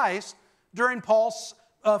to Christ during Paul's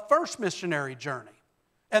first missionary journey.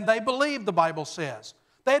 And they believed, the Bible says.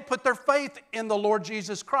 They had put their faith in the Lord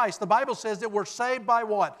Jesus Christ. The Bible says that we're saved by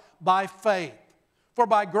what? By faith. For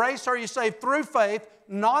by grace are you saved through faith,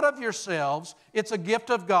 not of yourselves. It's a gift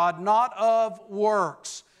of God, not of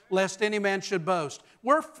works, lest any man should boast.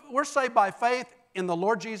 We're saved by faith in the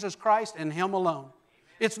Lord Jesus Christ and Him alone.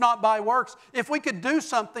 It's not by works. If we could do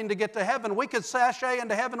something to get to heaven, we could sashay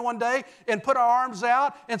into heaven one day and put our arms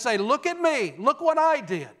out and say, look at me, look what I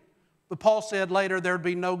did. But Paul said later there'd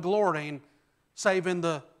be no glorying save in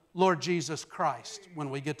the Lord Jesus Christ when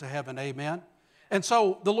we get to heaven, amen? And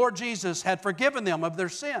so the Lord Jesus had forgiven them of their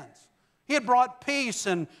sins. He had brought peace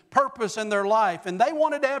and purpose in their life, and they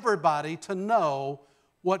wanted everybody to know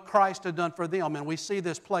what Christ had done for them. And we see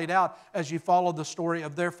this played out as you follow the story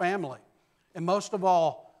of their family, and most of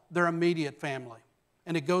all, their immediate family.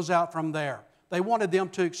 And it goes out from there. They wanted them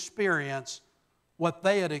to experience what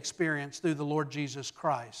they had experienced through the Lord Jesus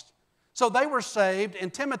Christ. So they were saved,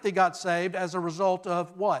 and Timothy got saved as a result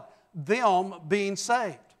of what? Them being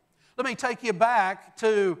saved. Let me take you back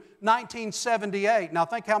to 1978. Now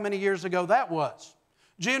think how many years ago that was.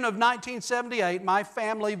 June of 1978, my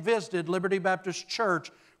family visited Liberty Baptist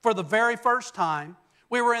Church for the very first time.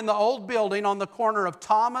 We were in the old building on the corner of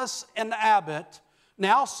Thomas and Abbott.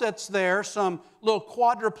 Now sits there some little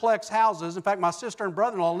quadruplex houses. In fact, my sister and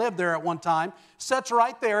brother-in-law lived there at one time. Sits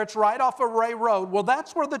right there. It's right off of Ray Road. Well,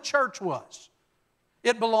 that's where the church was.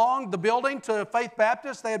 It belonged, the building, to Faith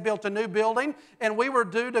Baptist. They had built a new building, and we were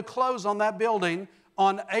due to close on that building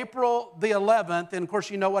on April the 11th. And, of course,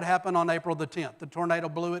 you know what happened on April the 10th. The tornado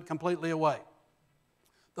blew it completely away.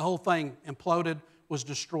 The whole thing imploded, was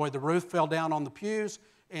destroyed. The roof fell down on the pews,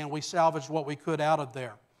 and we salvaged what we could out of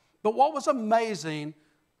there. But what was amazing,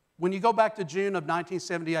 when you go back to June of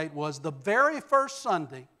 1978, was the very first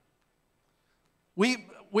Sunday, we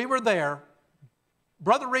were there.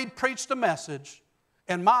 Brother Reed preached a message,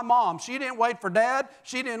 and my mom, she didn't wait for Dad.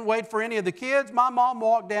 She didn't wait for any of the kids. My mom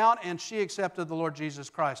walked down, and she accepted the Lord Jesus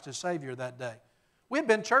Christ as Savior that day. We had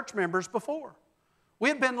been church members before. We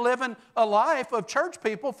had been living a life of church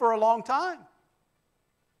people for a long time.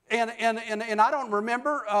 And I don't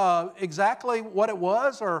remember exactly what it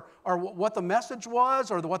was or what the message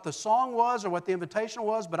was or what the song was or what the invitation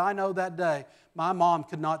was, but I know that day my mom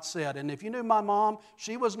could not sit. And if you knew my mom,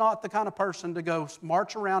 she was not the kind of person to go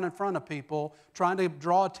march around in front of people trying to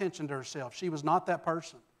draw attention to herself. She was not that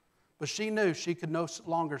person. But she knew she could no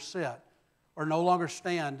longer sit or no longer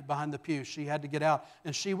stand behind the pew. She had to get out,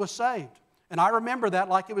 and she was saved. And I remember that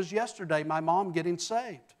like it was yesterday, my mom getting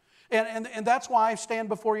saved. And that's why I stand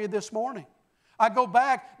before you this morning. I go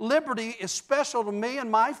back, Liberty is special to me and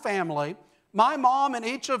my family. My mom and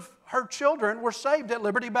each of her children were saved at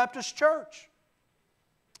Liberty Baptist Church.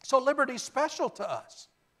 So Liberty's special to us.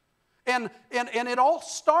 And it all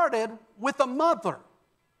started with a mother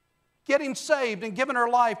getting saved and giving her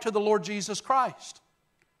life to the Lord Jesus Christ.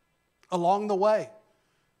 Along the way,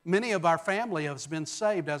 many of our family has been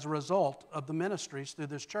saved as a result of the ministries through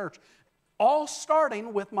this church. All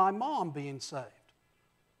starting with my mom being saved.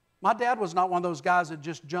 My dad was not one of those guys that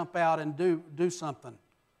just jump out and do something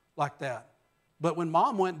like that. But when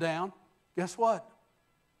Mom went down, guess what?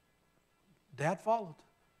 Dad followed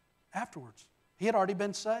afterwards. He had already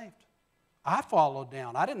been saved. I followed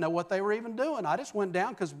down. I didn't know what they were even doing. I just went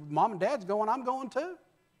down because Mom and Dad's going, I'm going too.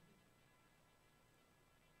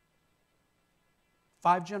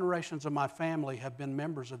 5 generations of my family have been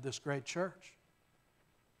members of this great church.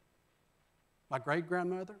 My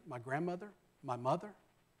great-grandmother, my grandmother, my mother,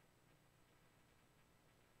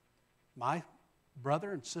 my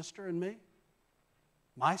brother and sister and me,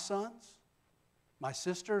 my sons, my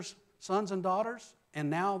sister's sons and daughters, and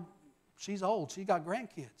now she's old. She got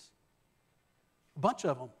grandkids. A bunch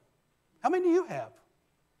of them. How many do you have?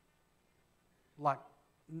 Like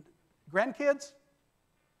grandkids?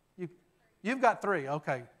 You've got 3,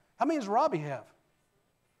 okay. How many does Robbie have?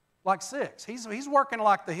 Like 6. He's working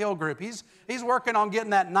like the Hill group. He's working on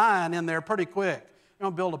getting that 9 in there pretty quick. You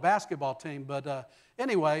know, build a basketball team. But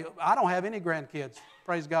anyway, I don't have any grandkids.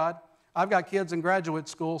 Praise God. I've got kids in graduate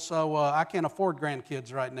school, so I can't afford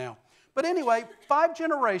grandkids right now. But anyway, 5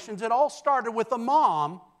 generations. It all started with a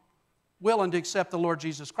mom willing to accept the Lord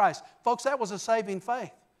Jesus Christ. Folks, that was a saving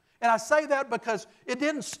faith. And I say that because it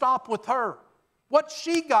didn't stop with her. What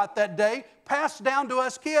she got that day passed down to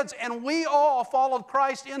us kids, and we all followed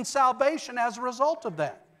Christ in salvation as a result of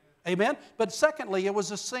that. Amen? But secondly, it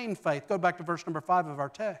was a seen faith. Go back to verse number 5 of our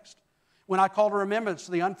text. When I call to remembrance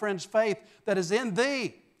the unfringed faith that is in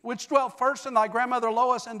thee, which dwelt first in thy grandmother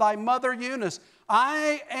Lois and thy mother Eunice,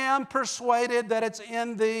 I am persuaded that it's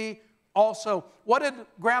in thee also. What did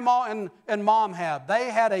Grandma and Mom have? They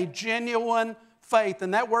had a genuine faith,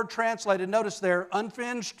 and that word translated, notice there,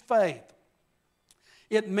 unfringed faith.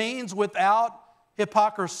 It means without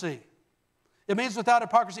hypocrisy. It means without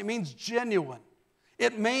hypocrisy. It means genuine.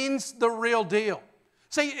 It means the real deal.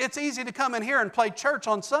 See, it's easy to come in here and play church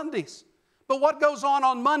on Sundays. But what goes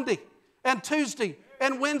on Monday and Tuesday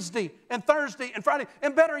and Wednesday and Thursday and Friday?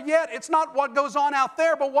 And better yet, it's not what goes on out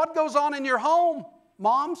there, but what goes on in your home,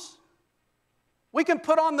 moms. We can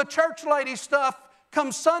put on the church lady stuff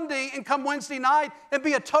come Sunday and come Wednesday night and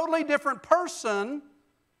be a totally different person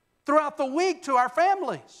throughout the week to our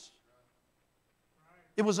families.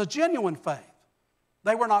 It was a genuine faith.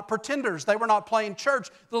 They were not pretenders. They were not playing church.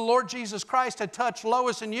 The Lord Jesus Christ had touched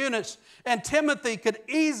Lois and Eunice, and Timothy could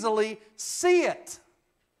easily see it.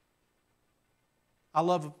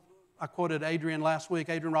 I quoted Adrian last week.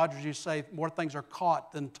 Adrian Rogers used to say, more things are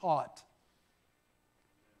caught than taught.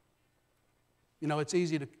 You know, it's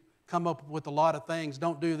easy to come up with a lot of things.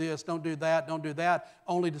 Don't do this, don't do that, don't do that,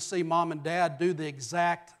 only to see mom and dad do the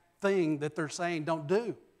exact thing that they're saying don't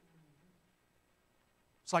do.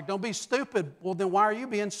 It's like, don't be stupid. Well, then why are you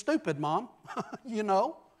being stupid, Mom? You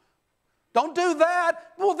know? Don't do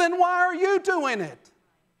that. Well, then why are you doing it?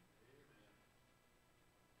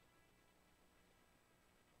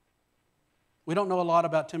 We don't know a lot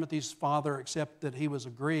about Timothy's father except that he was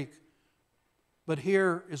a Greek. But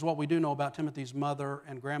here is what we do know about Timothy's mother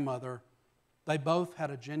and grandmother. They both had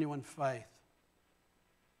a genuine faith.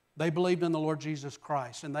 They believed in the Lord Jesus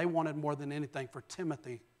Christ, and they wanted more than anything for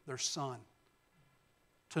Timothy, their son,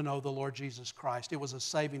 to know the Lord Jesus Christ. It was a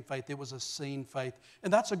saving faith. It was a seen faith.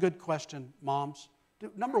 And that's a good question, moms.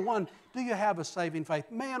 Number one, do you have a saving faith?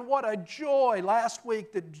 Man, what a joy last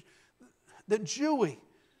week that Jewy,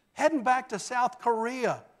 heading back to South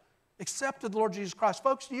Korea, accepted the Lord Jesus Christ.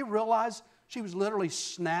 Folks, do you realize she was literally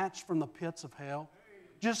snatched from the pits of hell?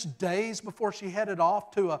 Just days before she headed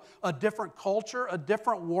off to a different culture, a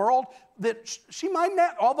different world, that she might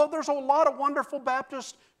not, although there's a lot of wonderful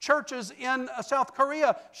Baptist churches in South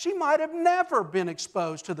Korea, she might have never been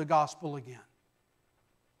exposed to the gospel again.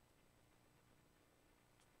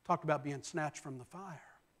 Talked about being snatched from the fire.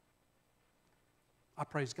 I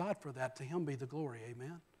praise God for that. To Him be the glory,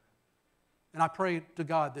 amen. And I pray to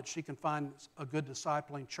God that she can find a good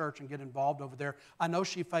discipling church and get involved over there. I know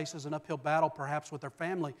she faces an uphill battle perhaps with her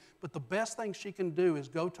family, but the best thing she can do is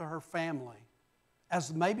go to her family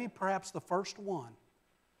as maybe perhaps the first one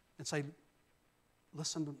and say,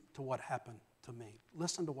 listen to what happened to me.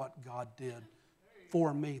 Listen to what God did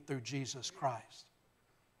for me through Jesus Christ.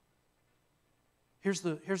 Here's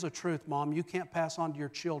the truth, Mom. You can't pass on to your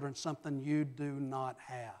children something you do not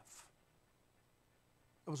have.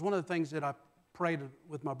 It was one of the things that I prayed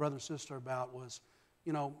with my brother and sister about was,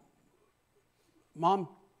 you know, Mom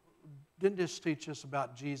didn't just teach us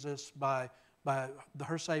about Jesus by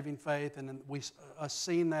her saving faith, and us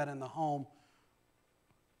seeing that in the home.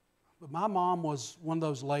 But my mom was one of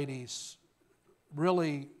those ladies,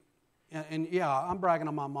 really, and yeah, I'm bragging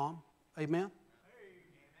on my mom. Amen?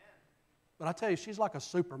 But I tell you, she's like a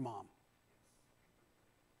super mom.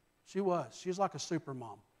 She was. She's like a super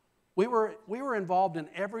mom. We were involved in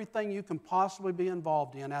everything you can possibly be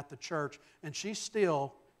involved in at the church, and she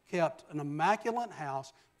still kept an immaculate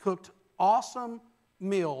house, cooked awesome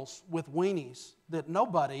meals with weenies that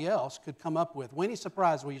nobody else could come up with. Weenie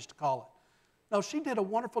surprise, we used to call it. No, she did a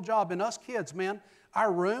wonderful job. And us kids, man,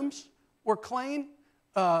 our rooms were clean.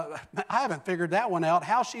 I haven't figured that one out.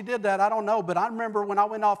 How she did that, I don't know. But I remember when I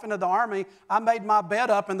went off into the Army, I made my bed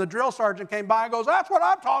up, and the drill sergeant came by and goes, "That's what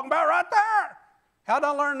I'm talking about right there." How did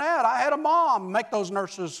I learn that? I had a mom make those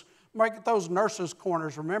nurses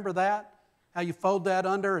corners. Remember that? How you fold that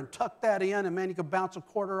under and tuck that in, and man, you could bounce a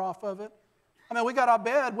quarter off of it. I mean, we got our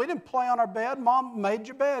bed. We didn't play on our bed. Mom made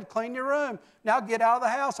your bed, clean your room. Now get out of the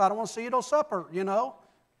house. I don't want to see you till supper, you know.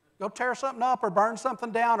 Go tear something up or burn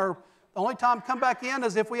something down, or the only time come back in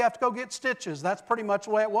is if we have to go get stitches. That's pretty much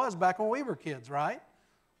the way it was back when we were kids, right?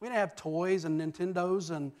 We didn't have toys and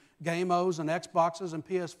Nintendos and Game-Os and Xboxes and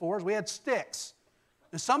PS4s. We had sticks.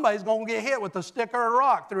 And somebody's going to get hit with a stick or a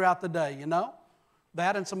rock throughout the day, you know.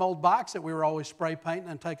 That and some old bikes that we were always spray painting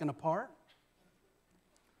and taking apart.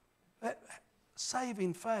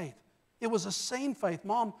 Saving faith. It was a seen faith.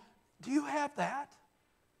 Mom, do you have that?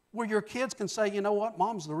 Where your kids can say, you know what,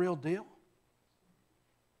 Mom's the real deal.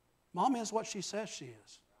 Mom is what she says she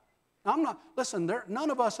is. Now, none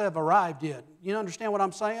of us have arrived yet. You understand what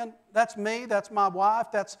I'm saying? That's me, that's my wife,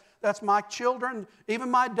 that's my children, even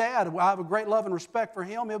my dad. I have a great love and respect for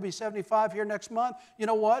him. He'll be 75 here next month. You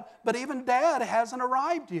know what? But even Dad hasn't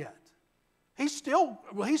arrived yet. He's still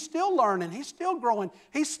learning. He's still growing.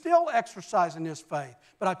 He's still exercising his faith.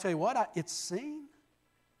 But I tell you what, it's seen.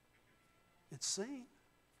 It's seen.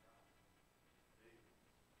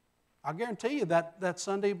 I guarantee you that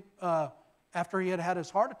Sunday after he had had his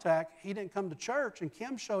heart attack, he didn't come to church, and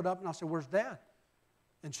Kim showed up, and I said, "Where's Dad?"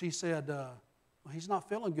 And she said, well, he's not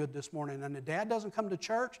feeling good this morning. And if Dad doesn't come to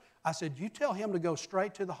church, I said, you tell him to go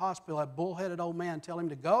straight to the hospital. That bullheaded old man, tell him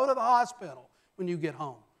to go to the hospital when you get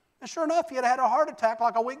home. And sure enough, he had had a heart attack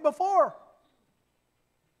like a week before.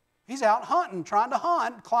 He's out hunting, trying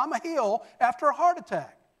to climb a hill after a heart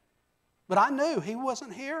attack. But I knew he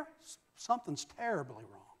wasn't here. Something's terribly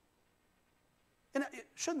wrong. And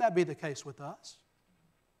shouldn't that be the case with us?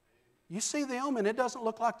 You see them and it doesn't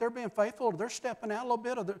look like they're being faithful, or they're stepping out a little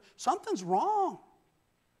bit, or something's wrong.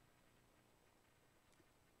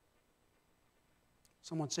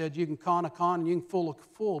 Someone said you can con a con and you can fool a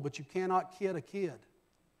fool, but you cannot kid a kid.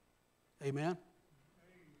 Amen?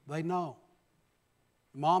 They know.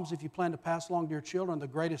 Moms, if you plan to pass along to your children the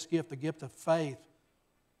greatest gift, the gift of faith,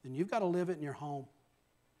 then you've got to live it in your home.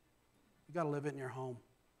 You've got to live it in your home.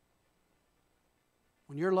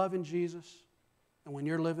 When you're loving Jesus and when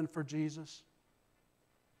you're living for Jesus,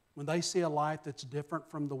 when they see a life that's different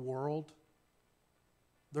from the world,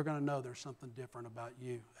 they're going to know there's something different about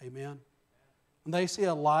you. Amen? When they see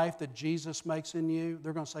a life that Jesus makes in you,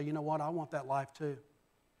 they're going to say, you know what, I want that life too.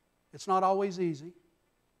 It's not always easy.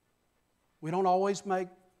 We don't always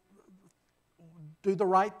do the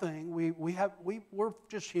right thing. We're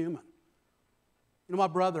just human. You know, my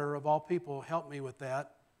brother, of all people, helped me with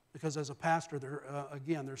that because as a pastor,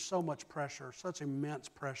 there's so much pressure, such immense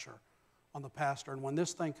pressure on the pastor. And when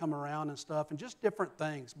this thing come around and stuff, and just different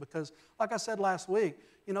things, because like I said last week,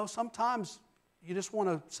 you know, sometimes you just want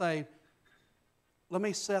to say, let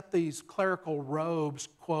me set these clerical robes,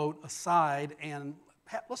 quote, aside, and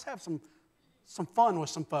let's have some fun with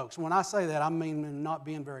some folks. When I say that, I mean not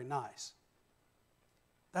being very nice.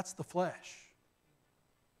 That's the flesh.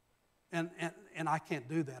 And I can't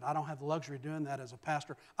do that. I don't have the luxury of doing that as a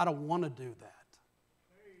pastor. I don't want to do that.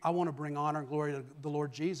 I want to bring honor and glory to the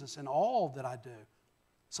Lord Jesus in all that I do.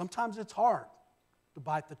 Sometimes it's hard to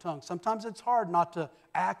bite the tongue. Sometimes it's hard not to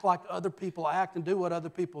act like other people act and do what other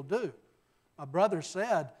people do. My brother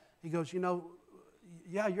said, he goes, you know,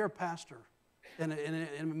 yeah, you're a pastor. And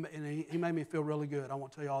he made me feel really good. I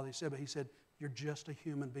won't tell you all he said, but he said, you're just a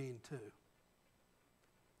human being too.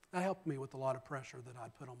 That helped me with a lot of pressure that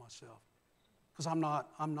I'd put on myself. Because I'm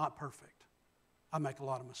not perfect. I make a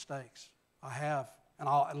lot of mistakes. I have.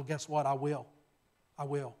 And guess what? I will. I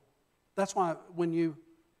will. That's why when you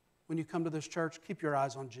come to this church, keep your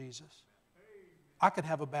eyes on Jesus. I could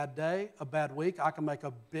have a bad day, a bad week. I can make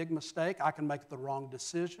a big mistake. I can make the wrong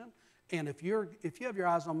decision. And if you have your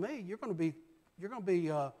eyes on me, you're going to be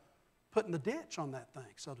put in the ditch on that thing,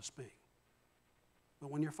 so to speak.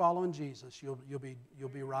 But when you're following Jesus, you'll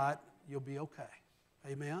be right. You'll be okay.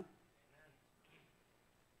 Amen.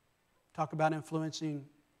 Talk about influencing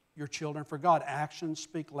your children for God. Actions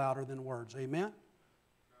speak louder than words. Amen.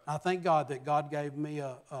 I thank God that God gave me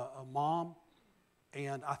a mom,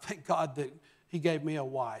 and I thank God that He gave me a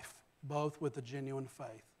wife, both with a genuine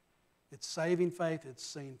faith. It's saving faith, it's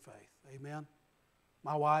seen faith. Amen?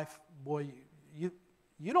 My wife, boy,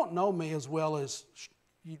 you don't know me as well as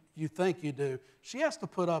you think you do. She has to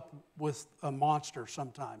put up with a monster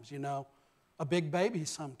sometimes, you know, a big baby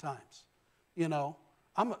sometimes. You know,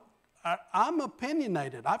 I'm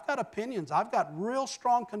opinionated. I've got opinions. I've got real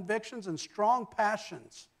strong convictions and strong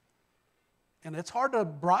passions. And it's hard to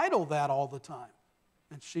bridle that all the time.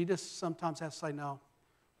 And she just sometimes has to say no.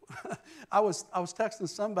 I was texting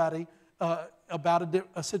somebody about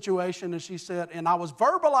a situation, and she said, and I was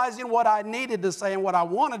verbalizing what I needed to say and what I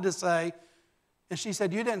wanted to say. And she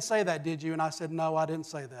said, you didn't say that, did you? And I said, no, I didn't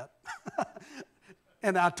say that.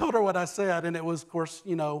 And I told her what I said, and it was, of course,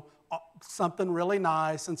 you know, something really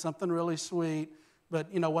nice and something really sweet.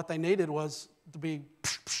 But, you know, what they needed was to be,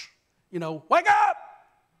 you know, wake up!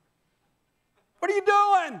 What are you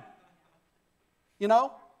doing? You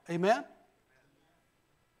know, amen?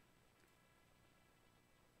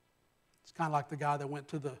 It's kind of like the guy that went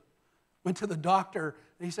to the doctor,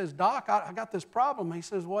 and he says, Doc, I got this problem. He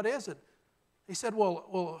says, what is it? He said,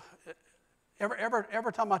 well,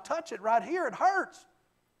 every time I touch it right here, it hurts.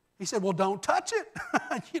 He said, well, don't touch it.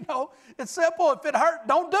 You know, it's simple. If it hurts,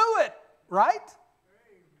 don't do it, right?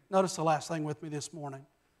 Notice the last thing with me this morning.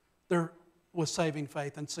 There was saving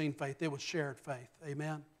faith and seen faith. It was shared faith.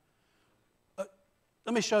 Amen.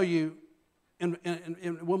 Let me show you, and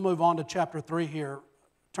we'll move on to chapter 3 here.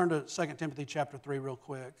 Turn to 2 Timothy chapter 3 real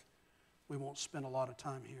quick. We won't spend a lot of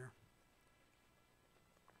time here.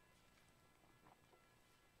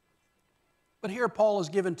 But here Paul has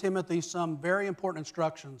given Timothy some very important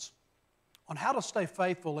instructions on how to stay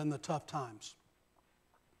faithful in the tough times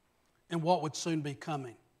and what would soon be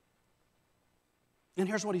coming. And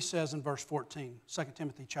here's what he says in verse 14, 2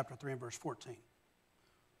 Timothy chapter 3 and verse 14.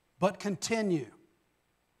 But continue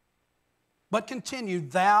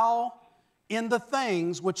thou in the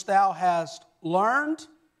things which thou hast learned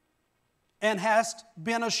and hast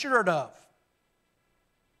been assured of,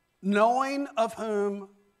 knowing of whom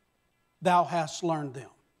thou hast learned them.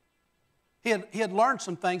 He had learned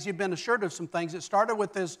some things. He'd been assured of some things. It started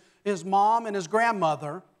with his mom and his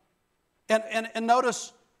grandmother. And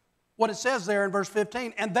notice what it says there in verse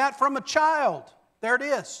 15. And that from a child. There it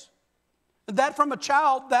is. That from a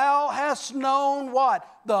child thou hast known what?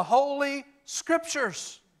 The Holy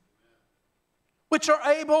Scriptures, which are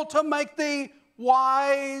able to make thee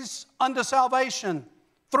wise unto salvation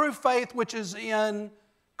through faith which is in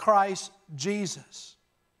Christ Jesus.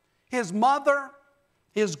 His mother,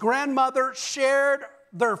 his grandmother shared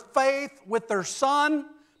their faith with their son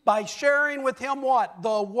by sharing with him what?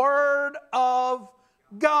 The Word of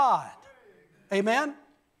God. Amen?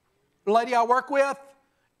 The lady I work with,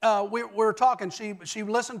 we were talking. She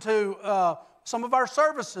listened to some of our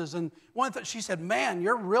services, and she said, "Man,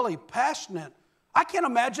 you're really passionate." I can't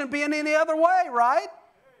imagine being any other way, right?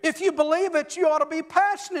 If you believe it, you ought to be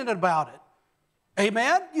passionate about it.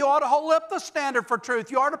 Amen? You ought to hold up the standard for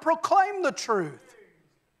truth. You ought to proclaim the truth.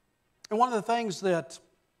 And one of the things that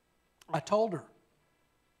I told her,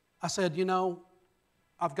 I said, you know,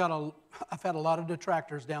 I've had a lot of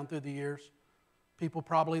detractors down through the years, people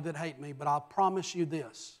probably that hate me, but I'll promise you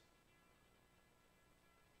this.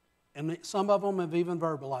 And some of them have even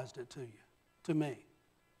verbalized it to me.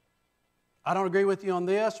 I don't agree with you on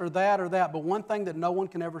this or that, but one thing that no one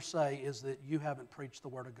can ever say is that you haven't preached the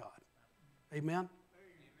Word of God. Amen?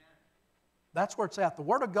 That's where it's at. The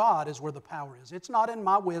Word of God is where the power is. It's not in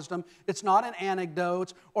my wisdom. It's not in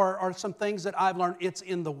anecdotes or some things that I've learned. It's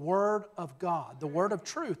in the Word of God, the Word of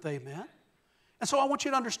truth. Amen? And so I want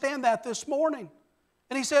you to understand that this morning.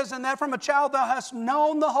 And he says, "And that from a child thou hast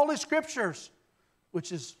known the Holy Scriptures,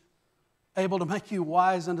 which is able to make you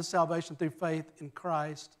wise unto salvation through faith in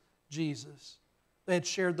Christ Jesus." They had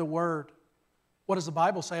shared the Word. What does the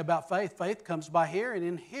Bible say about faith? Faith comes by hearing,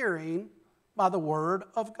 and hearing by the Word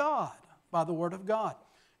of God. By the Word of God.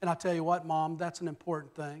 And I tell you what, Mom, that's an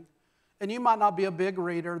important thing. And you might not be a big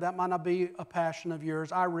reader. That might not be a passion of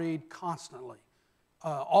yours. I read constantly.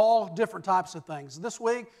 All different types of things. This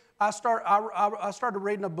week, I started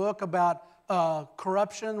reading a book about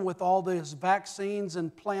corruption with all these vaccines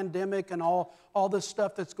and pandemic and all this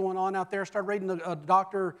stuff that's going on out there. I started reading a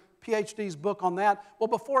Dr. PhD's book on that. Well,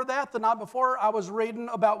 before that, the night before, I was reading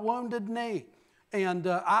about Wounded Knee. And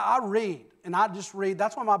I read, and I just read.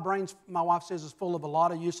 That's why my wife says, is full of a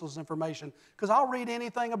lot of useless information, because I'll read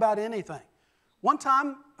anything about anything. One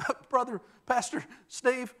time, Pastor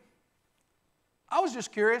Steve, I was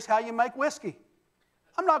just curious how you make whiskey.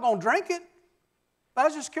 I'm not going to drink it, but I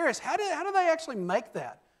was just curious, how do they actually make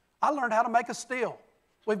that? I learned how to make a still.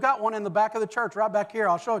 We've got one in the back of the church right back here.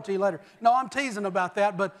 I'll show it to you later. No, I'm teasing about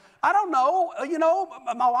that, but I don't know. You know,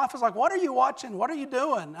 my wife was like, "What are you watching? What are you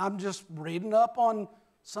doing?" I'm just reading up on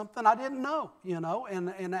something I didn't know, you know,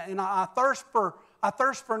 and I thirst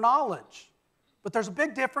for knowledge. But there's a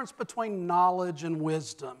big difference between knowledge and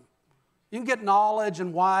wisdom. You can get knowledge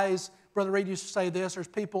and wise. Brother Reed used to say this, there's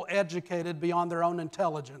people educated beyond their own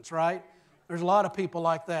intelligence, right? There's a lot of people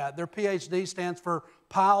like that. Their PhD stands for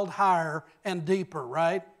piled higher and deeper,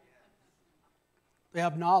 right? They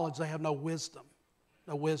have knowledge, they have no wisdom.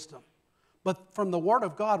 No wisdom. But from the Word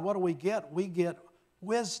of God, what do we get? We get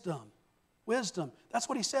wisdom. Wisdom. That's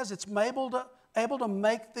what he says. It's able to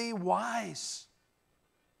make thee wise.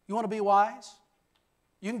 You want to be wise?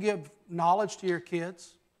 You can give knowledge to your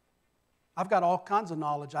kids. I've got all kinds of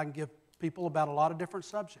knowledge I can give people about a lot of different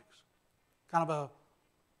subjects. Kind of a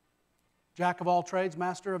jack of all trades,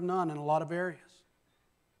 master of none in a lot of areas.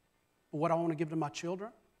 But what I want to give to my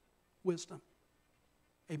children? Wisdom.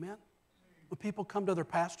 Amen? When people come to their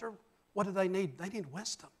pastor, what do they need? They need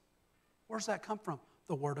wisdom. Where does that come from?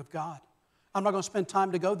 The Word of God. I'm not going to spend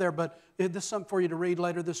time to go there, but this is something for you to read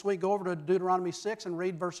later this week. Go over to Deuteronomy 6 and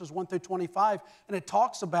read verses 1 through 25, and it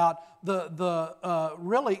talks about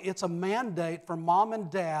really it's a mandate for mom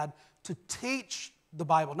and dad to teach the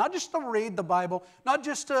Bible. Not just to read the Bible, not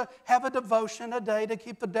just to have a devotion a day to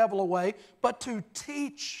keep the devil away, but to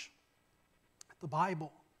teach the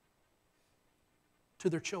Bible to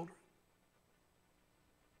their children.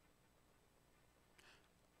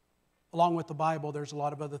 Along with the Bible, there's a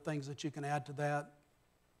lot of other things that you can add to that.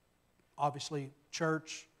 Obviously,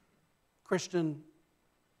 church, Christian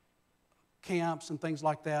camps and things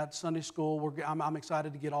like that, Sunday school. I'm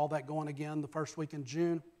excited to get all that going again the first week in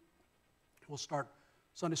June. We'll start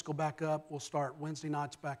Sunday school back up. We'll start Wednesday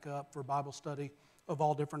nights back up for Bible study of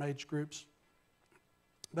all different age groups.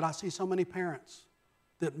 But I see so many parents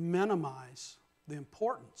that minimize the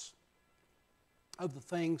importance of the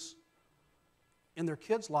things in their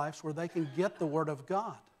kids' lives where they can get the Word of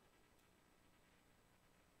God.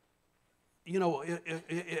 You know,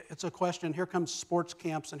 it's a question. Here comes sports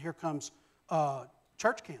camps and here comes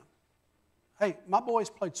church camp. Hey, my boys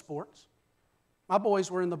played sports. My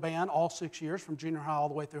boys were in the band all 6 years from junior high all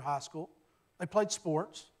the way through high school. They played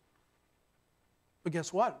sports. But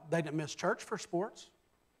guess what? They didn't miss church for sports.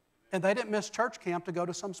 And they didn't miss church camp to go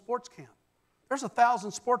to some sports camp. There's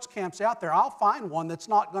 1,000 sports camps out there. I'll find one that's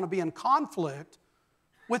not going to be in conflict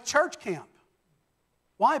with church camp.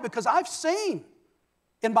 Why? Because I've seen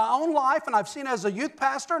in my own life, and I've seen as a youth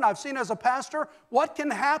pastor, and I've seen as a pastor, what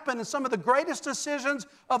can happen in some of the greatest decisions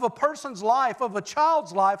of a person's life, of a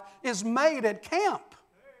child's life, is made at camp.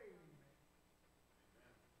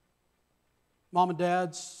 Mom and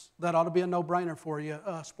dads, that ought to be a no-brainer for you.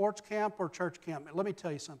 Sports camp or church camp? Let me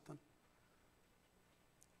tell you something.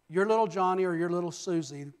 Your little Johnny or your little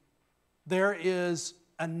Susie, there is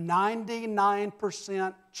a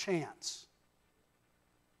 99% chance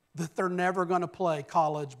that they're never going to play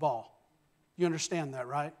college ball. You understand that,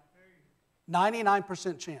 right?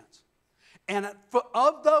 99% chance. And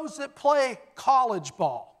of those that play college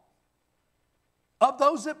ball,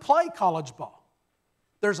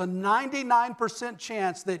 there's a 99%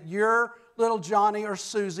 chance that your little Johnny or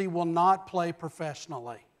Susie will not play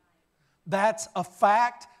professionally. That's a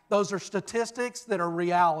fact. Those are statistics that are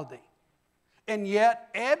reality. And yet,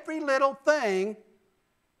 every little thing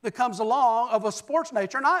that comes along of a sports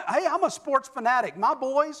nature, and I'm a sports fanatic. My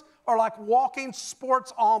boys are like walking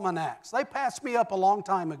sports almanacs. They passed me up a long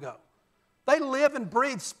time ago. They live and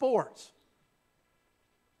breathe sports.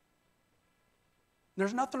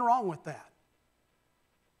 There's nothing wrong with that.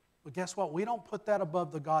 But guess what? We don't put that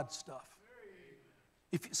above the God stuff.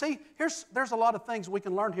 See, there's a lot of things we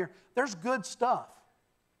can learn here. There's good stuff.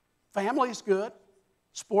 Family's good.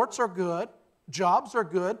 Sports are good. Jobs are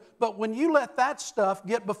good. But when you let that stuff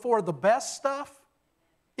get before the best stuff,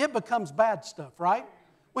 it becomes bad stuff, right?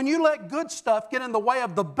 When you let good stuff get in the way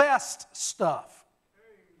of the best stuff,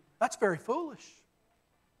 that's very foolish.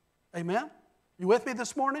 Amen? You with me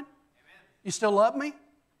this morning? Amen. You still love me? Yes.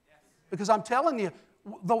 Because I'm telling you,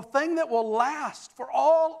 the thing that will last for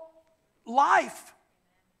all life.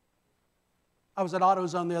 I was at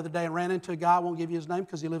AutoZone the other day and ran into a guy. I won't give you his name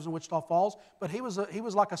because he lives in Wichita Falls, but he was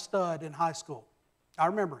like a stud in high school. I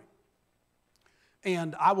remember him.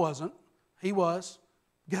 And I wasn't. He was.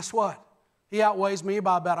 Guess what? He outweighs me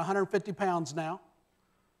by about 150 pounds now.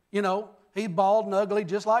 You know, he's bald and ugly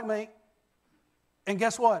just like me. And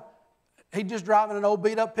guess what? He's just driving an old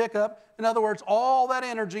beat-up pickup. In other words, all that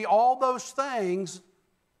energy, all those things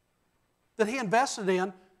that he invested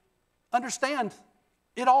in, understand,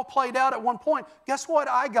 it all played out at one point. Guess what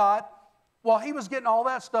I got? While he was getting all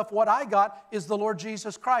that stuff, what I got is the Lord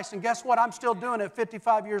Jesus Christ. And guess what I'm still doing at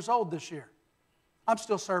 55 years old this year? I'm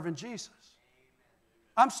still serving Jesus.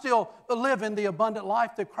 I'm still living the abundant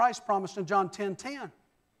life that Christ promised in John 10:10.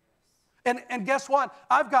 And guess what?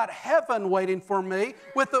 I've got heaven waiting for me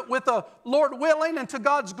with a Lord willing and to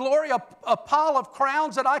God's glory, a pile of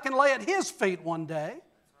crowns that I can lay at His feet one day.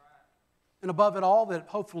 And above it all, that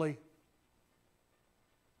hopefully,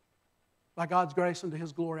 by God's grace and to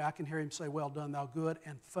His glory, I can hear Him say, "Well done, thou good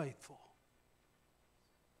and faithful."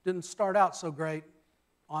 Didn't start out so great,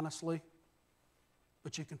 honestly,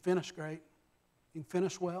 but you can finish great. You can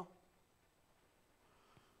finish well.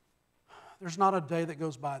 There's not a day that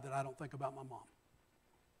goes by that I don't think about my mom.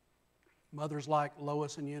 Mothers like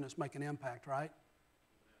Lois and Eunice make an impact, right?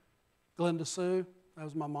 Glenda Sue, that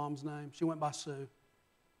was my mom's name. She went by Sue.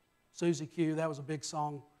 Susie Q, that was a big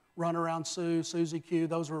song. Run Around Sue, Susie Q,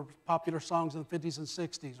 those were popular songs in the 50s and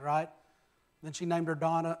 60s, right? Then she named her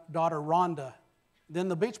daughter Rhonda. Then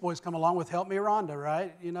the Beach Boys come along with Help Me Rhonda,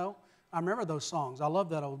 right? You know, I remember those songs. I love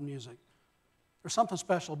that old music. There's something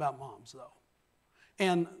special about moms, though.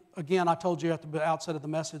 And again, I told you at the outset of the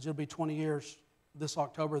message, it'll be 20 years this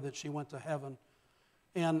October that she went to heaven.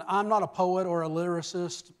 And I'm not a poet or a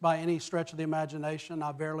lyricist by any stretch of the imagination.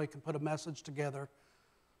 I barely can put a message together.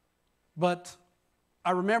 But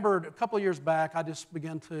I remembered a couple of years back, I just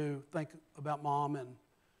began to think about Mom.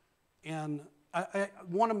 And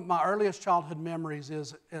one of my earliest childhood memories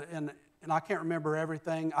is, and I can't remember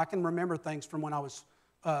everything. I can remember things from when I was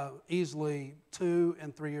easily 2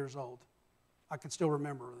 and 3 years old. I can still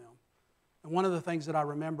remember them. And one of the things that I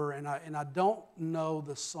remember, and I don't know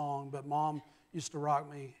the song, but Mom used to rock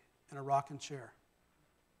me in a rocking chair.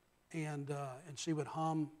 And she would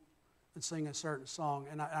hum and sing a certain song.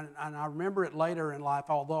 And I remember it later in life,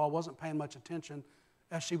 although I wasn't paying much attention,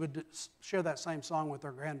 as she would share that same song with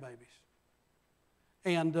her grandbabies.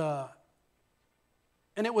 And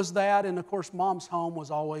it was that, and of course, Mom's home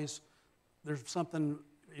was always, there's something,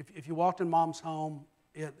 if you walked in Mom's home,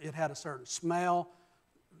 it had a certain smell,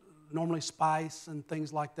 normally spice and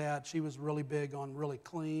things like that. She was really big on really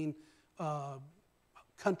clean,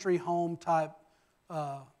 country home type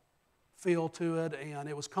feel to it, and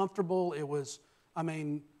it was comfortable. It was,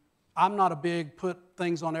 I'm not a big put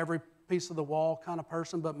things on every piece of the wall kind of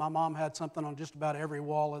person, but my mom had something on just about every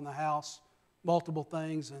wall in the house, multiple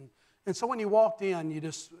things. And so when you walked in, you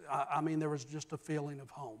just, I mean, there was just a feeling of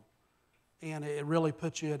home. And it really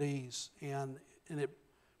puts you at ease. And it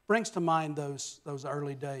brings to mind those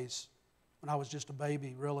early days when I was just a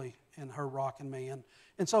baby, really, and her rocking me.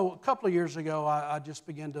 And so a couple of years ago, I just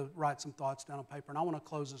began to write some thoughts down on paper. And I want to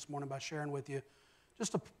close this morning by sharing with you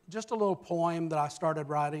just a little poem that I started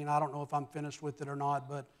writing. I don't know if I'm finished with it or not,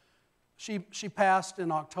 but she passed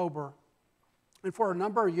in October. And for a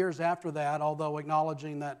number of years after that, although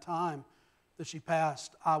acknowledging that time that she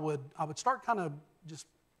passed, I would start kind of just,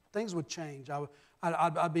 things would change.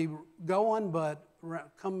 I'd be going, but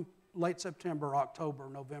come late September, October,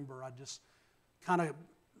 November, I'd just kind of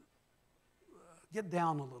get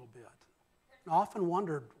down a little bit. I often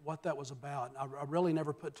wondered what that was about. I really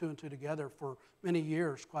never put two and two together for many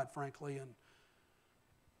years, quite frankly.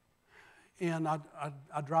 And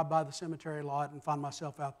I'd drive by the cemetery a lot and find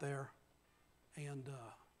myself out there and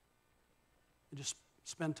just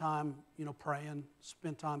spend time, praying,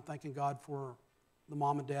 spend time thanking God for the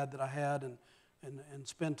mom and dad that I had, and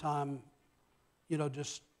spend time,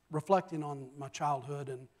 just reflecting on my childhood.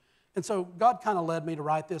 And so God kind of led me to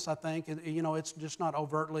write this, I think. It's just not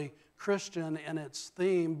overtly Christian in its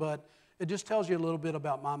theme, but it just tells you a little bit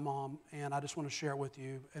about my mom, and I just want to share it with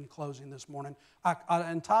you in closing this morning. I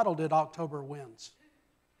entitled it October Winds,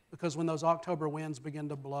 because when those October winds begin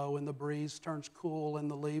to blow and the breeze turns cool and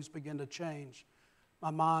the leaves begin to change, my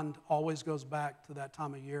mind always goes back to that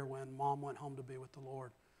time of year when Mom went home to be with the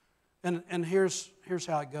Lord. And here's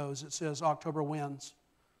how it goes. It says, October winds.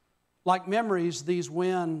 Like memories, these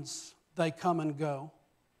winds, they come and go,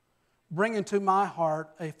 bring into my heart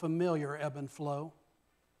a familiar ebb and flow.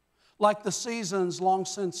 Like the seasons long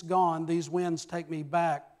since gone, these winds take me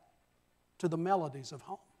back to the melodies of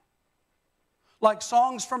home. Like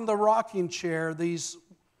songs from the rocking chair, these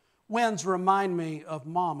winds remind me of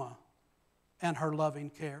Mama and her loving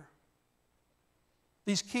care.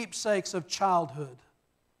 These keepsakes of childhood,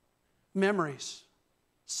 memories,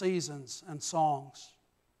 seasons, and songs,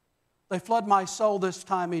 they flood my soul this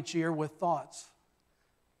time each year with thoughts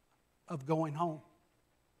of going home.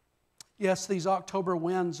 Yes, these October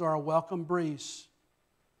winds are a welcome breeze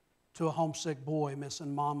to a homesick boy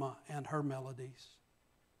missing Mama and her melodies.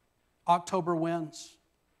 October winds,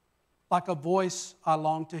 like a voice I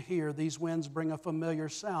long to hear, these winds bring a familiar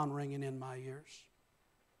sound ringing in my ears.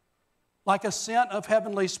 Like a scent of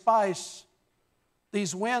heavenly spice,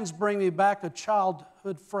 these winds bring me back a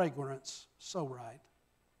childhood fragrance so right.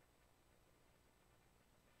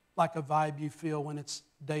 Like a vibe you feel when it's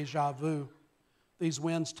deja vu, these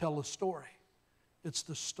winds tell a story. It's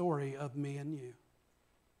the story of me and you.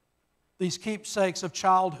 These keepsakes of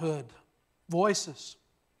childhood, voices,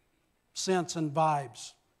 scents, and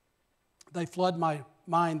vibes, they flood my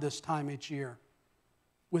mind this time each year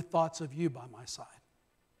with thoughts of you by my side.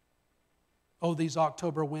 Oh, these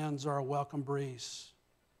October winds are a welcome breeze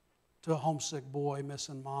to a homesick boy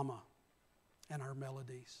missing Mama and her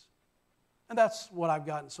melodies. And that's what I've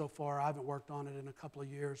gotten so far. I haven't worked on it in a couple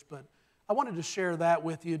of years, but I wanted to share that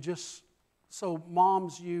with you just so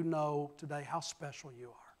moms, you know today how special you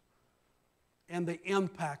are and the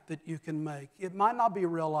impact that you can make. It might not be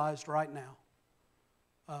realized right now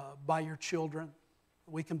by your children.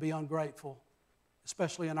 We can be ungrateful,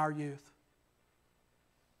 especially in our youth.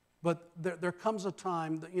 But there comes a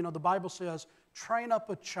time that, the Bible says, train up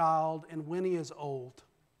a child, and when he is old,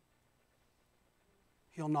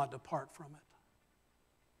 he'll not depart from it.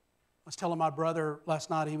 I was telling my brother last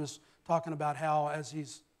night, he was talking about how as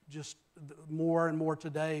he's just more and more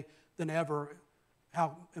today than ever,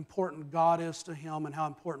 how important God is to him and how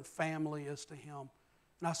important family is to him.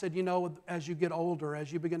 And I said, as you get older,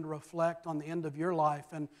 as you begin to reflect on the end of your life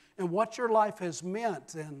and what your life has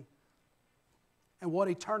meant and what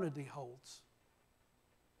eternity holds,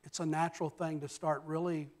 it's a natural thing to start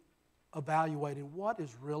really evaluating what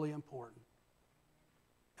is really important.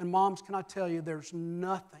 And moms, can I tell you, there's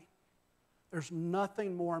nothing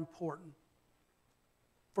more important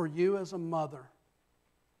for you as a mother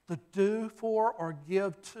to do for or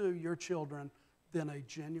give to your children than a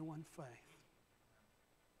genuine faith.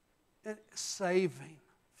 Saving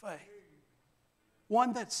faith.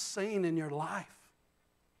 One that's seen in your life.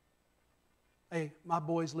 Hey, my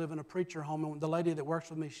boys live in a preacher home, and the lady that works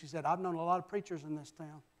with me, she said, I've known a lot of preachers in this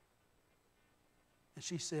town. And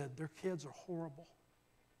she said, their kids are horrible.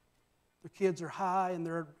 Their kids are high, and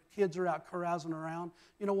their kids are out carousing around.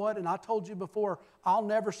 You know what? And I told you before, I'll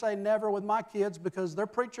never say never with my kids because they're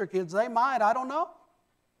preacher kids. They might, I don't know.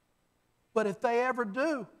 But if they ever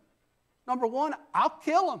do, number one, I'll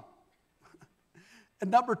kill them. And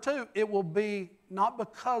number two, it will be not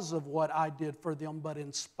because of what I did for them, but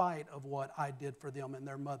in spite of what I did for them and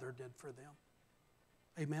their mother did for them.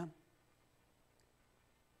 Amen?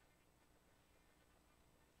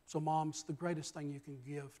 So moms, the greatest thing you can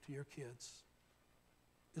give to your kids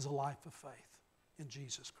is a life of faith in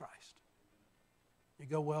Jesus Christ. You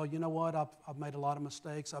go, well, you know what? I've made a lot of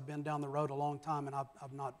mistakes. I've been down the road a long time, and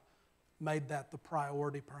I've not made that the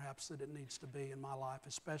priority perhaps that it needs to be in my life,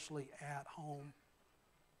 especially at home.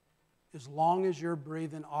 As long as you're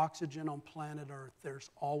breathing oxygen on planet Earth, there's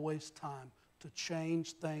always time to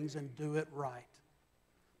change things and do it right.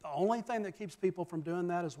 The only thing that keeps people from doing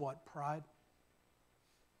that is what? Pride.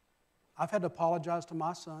 I've had to apologize to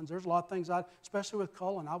my sons. There's a lot of things, especially with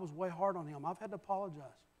Cullen, I was way hard on him. I've had to apologize.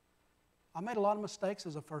 I made a lot of mistakes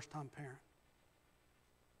as a first-time parent.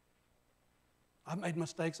 I've made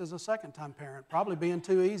mistakes as a second-time parent, probably being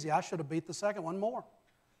too easy. I should have beat the second one more.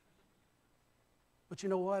 But you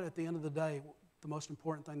know what? At the end of the day, the most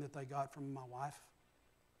important thing that they got from my wife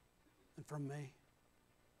and from me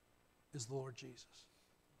is the Lord Jesus.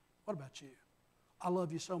 What about you? I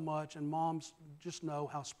love you so much, and moms, just know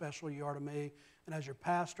how special you are to me. And as your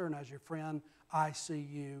pastor and as your friend, I see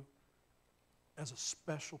you as a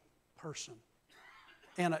special person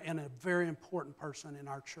and a very important person in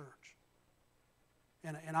our church.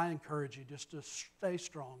 And I encourage you just to stay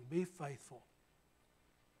strong, be faithful,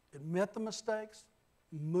 admit the mistakes,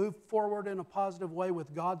 move forward in a positive way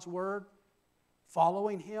with God's Word,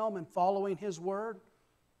 following Him and following His Word,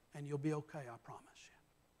 and you'll be okay, I promise you.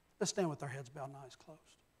 Let's stand with our heads bowed and eyes closed.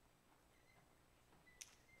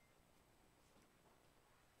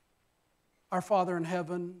 Our Father in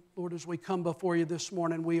heaven, Lord, as we come before you this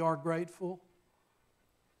morning, we are grateful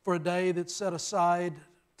for a day that's set aside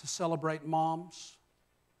to celebrate moms.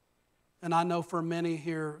 And I know for many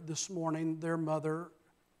here this morning, their mother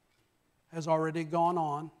has already gone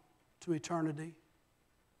on to eternity.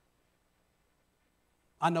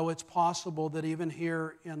 I know it's possible that even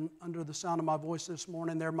here under the sound of my voice this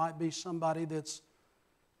morning, there might be somebody that's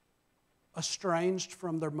estranged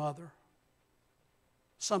from their mother.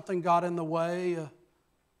 Something got in the way, a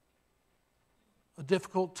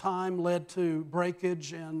difficult time led to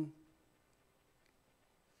breakage, and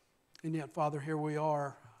yet, Father, here we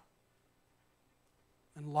are.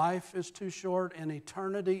 And life is too short, and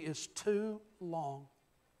eternity is too long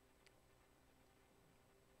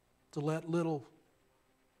to let little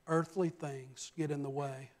earthly things get in the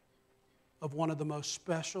way of one of the most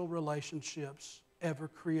special relationships ever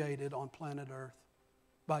created on planet Earth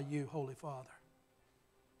by you, Holy Father.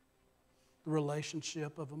 The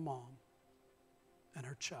relationship of a mom and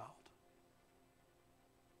her child.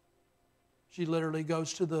 She literally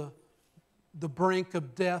goes to the brink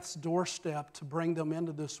of death's doorstep to bring them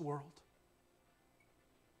into this world.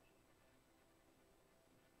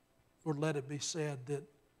 Lord, let it be said that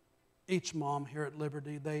each mom here at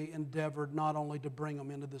Liberty, they endeavored not only to bring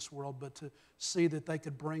them into this world, but to see that they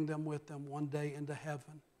could bring them with them one day into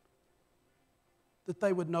heaven. That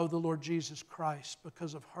they would know the Lord Jesus Christ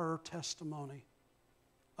because of her testimony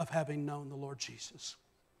of having known the Lord Jesus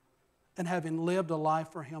and having lived a life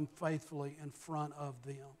for Him faithfully in front of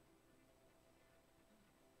them.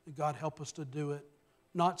 And God, help us to do it,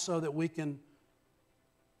 not so that we can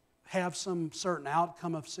have some certain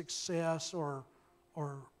outcome of success or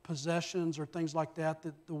possessions or things like that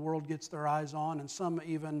the world gets their eyes on, and some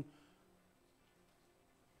even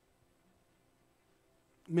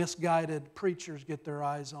misguided preachers get their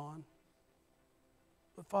eyes on.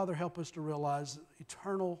 But Father, help us to realize that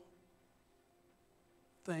eternal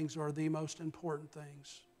things are the most important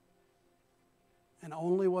things. And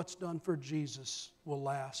only what's done for Jesus will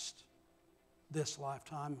last this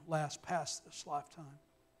lifetime, last past this lifetime.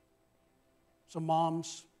 So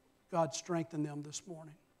moms, God, strengthen them this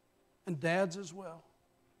morning. And dads as well.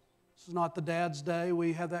 This is not the Dad's Day.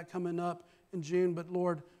 We have that coming up in June. But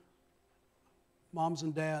Lord, moms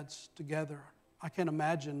and dads together. I can't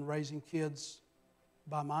imagine raising kids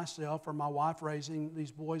by myself or my wife raising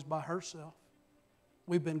these boys by herself.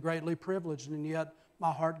 We've been greatly privileged, and yet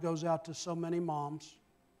my heart goes out to so many moms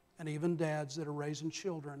and even dads that are raising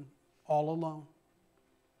children all alone.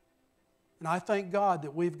 And I thank God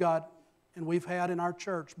that we've got, and we've had in our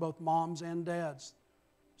church, both moms and dads,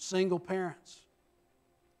 single parents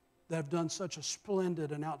that have done such a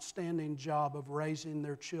splendid and outstanding job of raising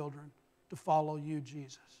their children to follow you,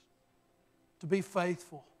 Jesus, to be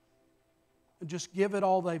faithful, and just give it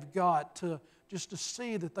all they've got to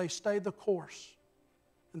see that they stay the course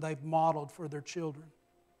and they've modeled for their children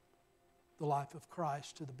the life of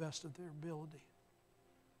Christ to the best of their ability.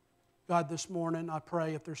 God, this morning I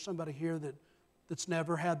pray if there's somebody here that's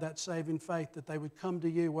never had that saving faith, that they would come to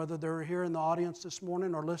you, whether they're here in the audience this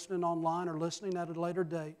morning or listening online or listening at a later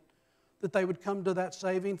date, that they would come to that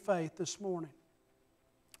saving faith this morning,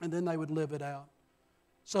 and then they would live it out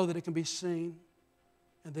so that it can be seen,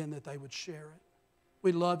 and then that they would share it.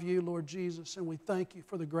 We love you, Lord Jesus, and we thank you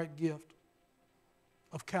for the great gift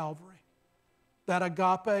of Calvary. That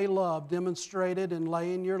agape love demonstrated in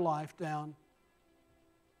laying your life down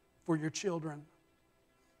for your children.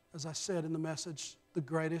 As I said in the message, the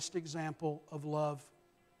greatest example of love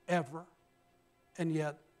ever. And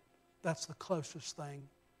yet, that's the closest thing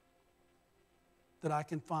that I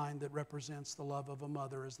can find that represents the love of a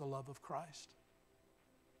mother is the love of Christ.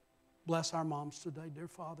 Bless our moms today, dear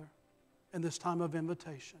Father, in this time of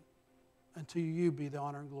invitation. And to you be the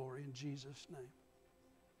honor and glory in Jesus' name.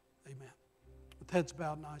 Amen. With heads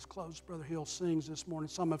bowed and eyes closed, Brother Hill sings this morning.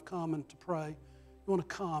 Some have come and to pray. You want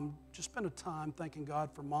to come, just spend a time thanking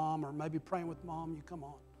God for Mom, or maybe praying with Mom. You come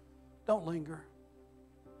on. Don't linger.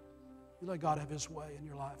 You let God have His way in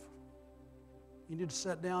your life. You need to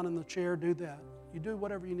sit down in the chair, do that. You do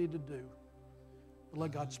whatever you need to do. But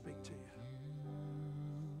let God speak to you.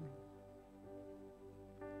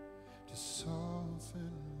 To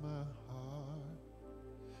soften my heart,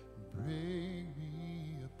 break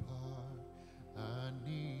me apart, I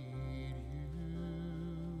need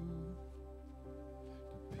you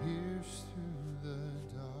to pierce through the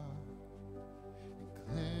dark and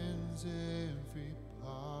cleanse every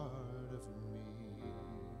part of me.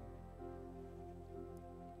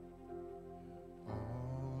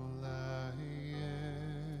 All I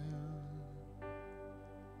am,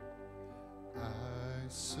 I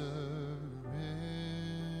surrender.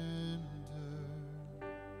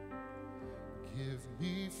 Give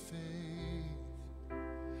me faith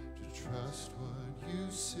to trust what you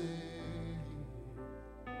say,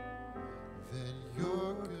 that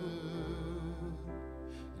you're good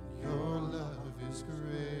and your love is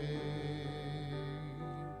great.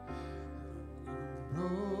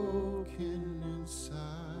 Broken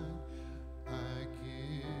inside, I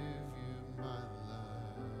give you my life.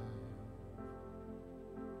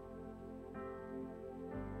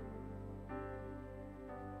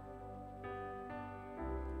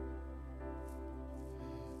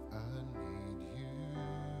 I need you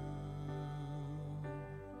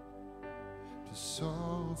to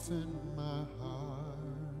soften my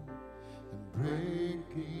heart and break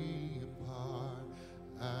me apart.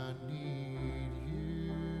 I need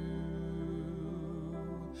you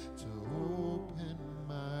to open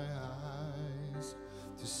my eyes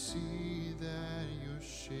to see that you're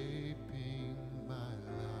shaping my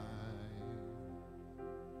life.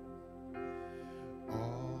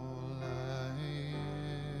 All I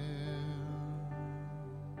am,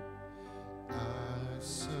 I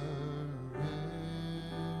surrender.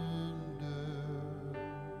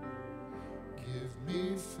 Give me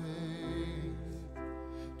faith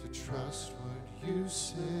to trust what you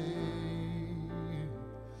say,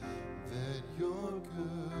 that you're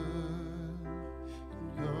good and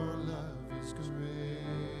your love is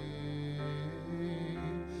great.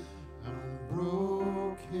 I'm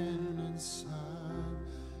broken inside,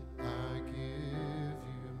 I give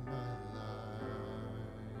you my life.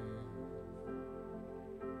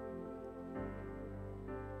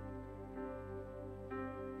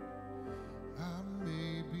 I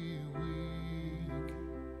may be weak,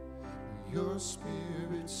 your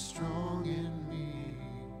spirit's strong in me.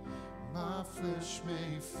 My flesh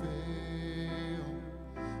may fail,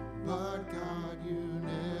 but God, you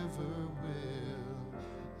never will.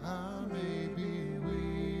 I may be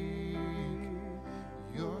weak,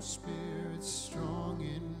 your spirit's strong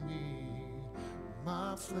in me.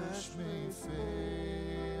 My flesh may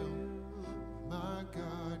fail, my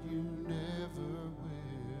God, you never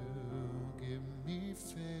will. Give me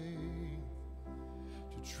faith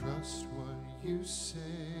to trust what you say,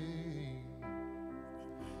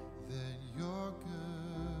 that you're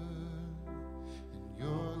good and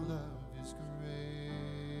your love is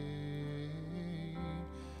great.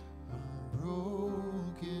 I'm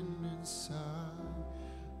broken inside,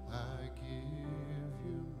 I give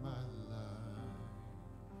you my life.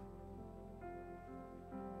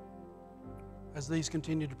 As these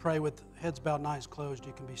continue to pray with heads bowed and eyes closed,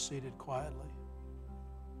 you can be seated quietly.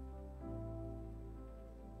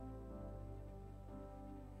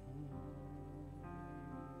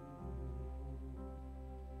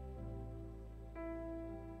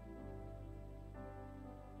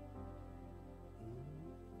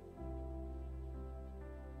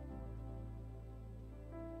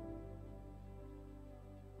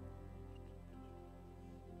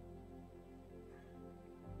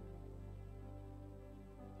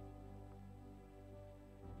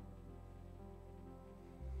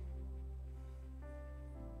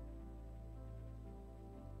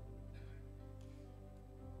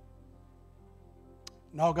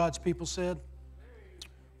 And all God's people said,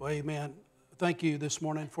 well, amen. Thank you this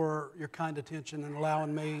morning for your kind attention and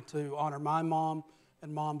allowing me to honor my mom.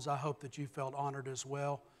 And moms, I hope that you felt honored as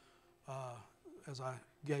well as I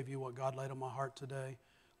gave you what God laid on my heart today.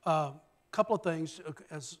 Couple of things.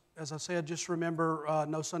 As I said, just remember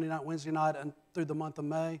no Sunday night, Wednesday night, and through the month of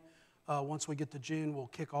May. Once we get to June, we'll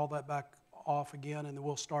kick all that back off again, and then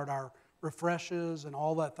we'll start our refreshes and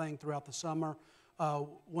all that thing throughout the summer.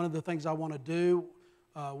 One of the things I want to do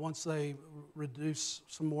once they reduce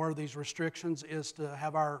some more of these restrictions is to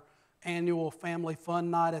have our annual family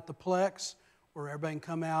fun night at the Plex, where everybody can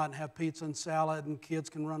come out and have pizza and salad, and kids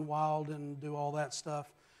can run wild and do all that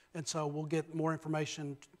stuff. And so we'll get more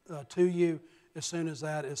information to you as soon as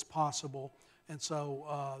that is possible. And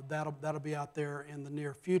so that'll be out there in the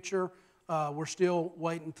near future. We're still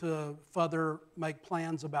waiting to further make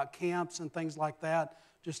plans about camps and things like that.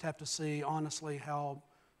 Just have to see, honestly, how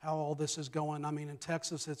all this is going. I mean, in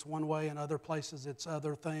Texas, it's one way. In other places, it's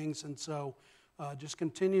other things. And so just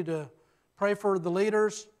continue to pray for the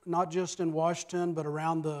leaders, not just in Washington, but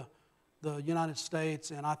around the United States.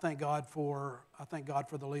 And I thank God for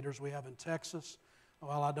the leaders we have in Texas.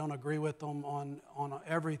 While I don't agree with them on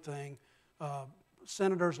everything,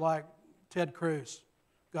 senators like Ted Cruz,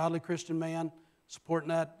 godly Christian man, supporting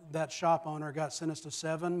that shop owner, got sentenced to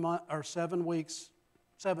 7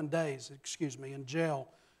 days in jail.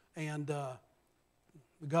 And the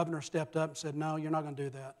governor stepped up and said, no, you're not going to do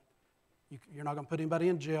that. You're not going to put anybody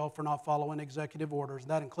in jail for not following executive orders.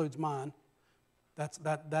 That includes mine. That's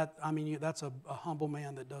a humble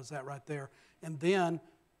man that does that right there. And then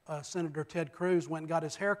Senator Ted Cruz went and got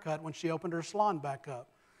his hair cut when she opened her salon back up.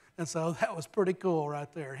 And so that was pretty cool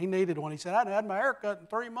right there. He needed one. He said, I hadn't had my hair cut in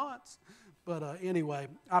 3 months. But anyway,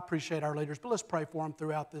 I appreciate our leaders. But let's pray for them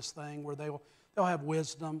throughout this thing where they'll have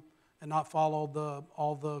wisdom and not follow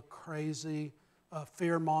all the crazy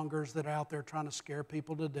fear mongers that are out there trying to scare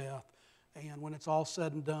people to death. And when it's all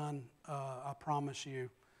said and done, I promise you,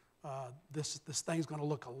 this thing's going to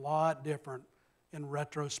look a lot different in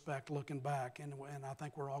retrospect, looking back. And I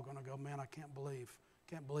think we're all going to go, man, I can't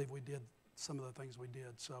believe we did some of the things we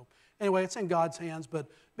did. So anyway, it's in God's hands. But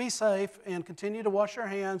be safe and continue to wash your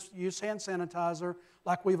hands. Use hand sanitizer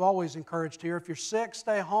like we've always encouraged here. If you're sick,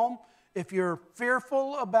 stay home. If you're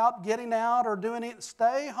fearful about getting out or doing it,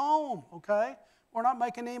 stay home, okay? We're not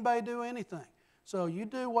making anybody do anything. So you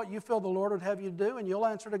do what you feel the Lord would have you do, and you'll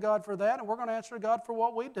answer to God for that, and we're going to answer to God for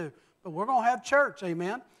what we do. But we're going to have church,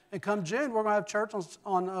 amen? And come June, we're going to have church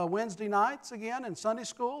on Wednesday nights again, and Sunday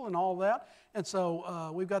school and all that. And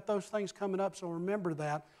so we've got those things coming up, so remember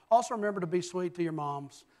that. Also remember to be sweet to your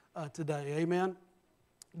moms today, amen?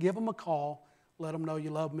 Give them a call. Let them know you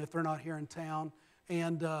love them if they're not here in town.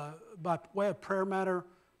 And by way of prayer matter,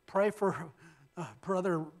 pray for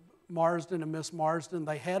Brother Marsden and Miss Marsden.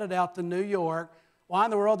 They headed out to New York. Why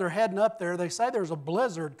in the world they're heading up there? They say there's a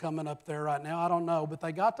blizzard coming up there right now. I don't know. But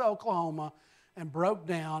they got to Oklahoma and broke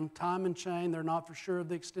down, time and chain. They're not for sure of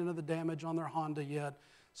the extent of the damage on their Honda yet,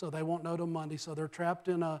 so they won't know till Monday. So they're trapped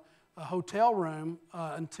in a hotel room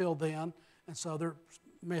until then. And so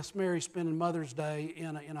Miss Mary's spending Mother's Day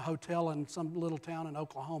in a hotel in some little town in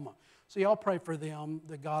Oklahoma. So y'all pray for them,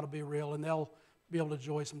 that God will be real, and they'll be able to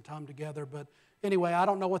enjoy some time together. But anyway, I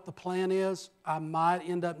don't know what the plan is. I might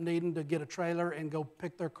end up needing to get a trailer and go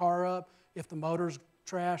pick their car up if the motor's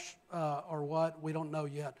trash or what. We don't know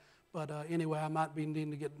yet. But anyway, I might be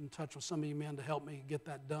needing to get in touch with some of you men to help me get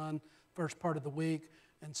that done first part of the week.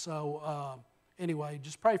 And so anyway,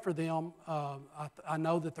 just pray for them. I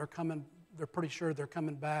know that they're coming. They're pretty sure they're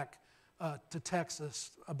coming back to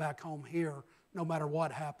Texas, back home here, no matter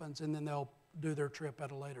what happens, and then they'll do their trip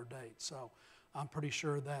at a later date. So I'm pretty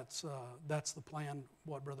sure that's the plan,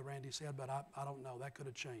 what Brother Randy said, but I don't know. That could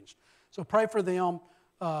have changed. So pray for them.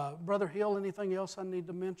 Brother Hill, anything else I need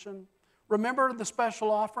to mention? Remember the special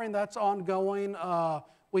offering, that's ongoing.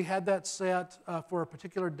 We had that set for a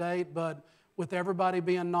particular date, but with everybody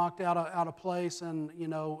being knocked out of place and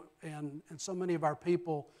so many of our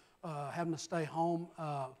people having to stay home,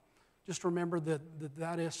 just remember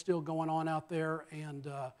that is still going on out there, and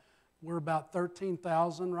we're about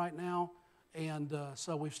 13,000 right now, and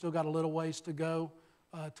so we've still got a little ways to go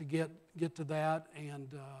to get to that and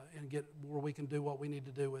get where we can do what we need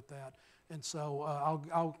to do with that. And so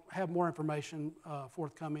I'll have more information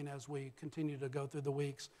forthcoming as we continue to go through the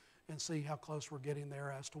weeks and see how close we're getting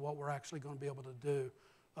there as to what we're actually going to be able to do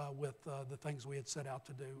with the things we had set out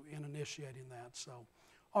to do in initiating that. So,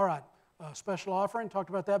 all right, special offering, talked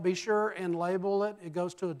about that. Be sure and label it. It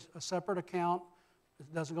goes to a separate account.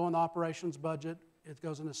 It doesn't go in the operations budget. It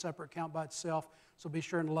goes in a separate account by itself. So be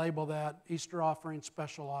sure and label that Easter offering,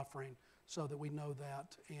 special offering, so that we know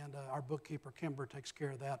that. And our bookkeeper, Kimber, takes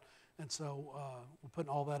care of that. And so we're putting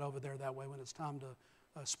all that over there. That way when it's time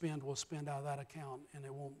to spend, we'll spend out of that account and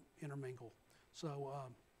it won't intermingle. So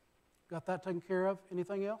got that taken care of.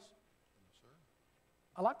 Anything else? Yes, sir.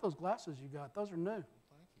 I like those glasses you got. Those are new. Thank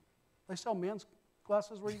you. They sell men's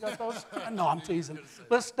glasses where you got those? No, I'm teasing.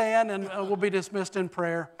 Let's stand and we'll be dismissed in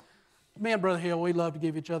prayer. Me and Brother Hill, we love to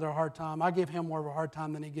give each other a hard time. I give him more of a hard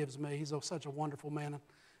time than he gives me. He's such a wonderful man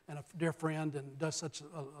and a dear friend and does such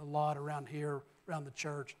a lot around here, around the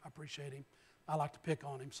church. I appreciate him. I like to pick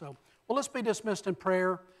on him. So, well, let's be dismissed in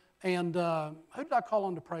prayer. And who did I call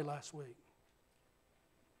on to pray last week?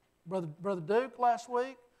 Brother Duke last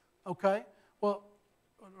week? Okay. Well,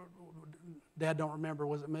 Dad don't remember.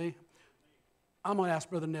 Was it me? I'm going to ask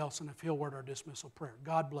Brother Nelson if he'll word our dismissal prayer.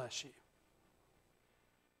 God bless you.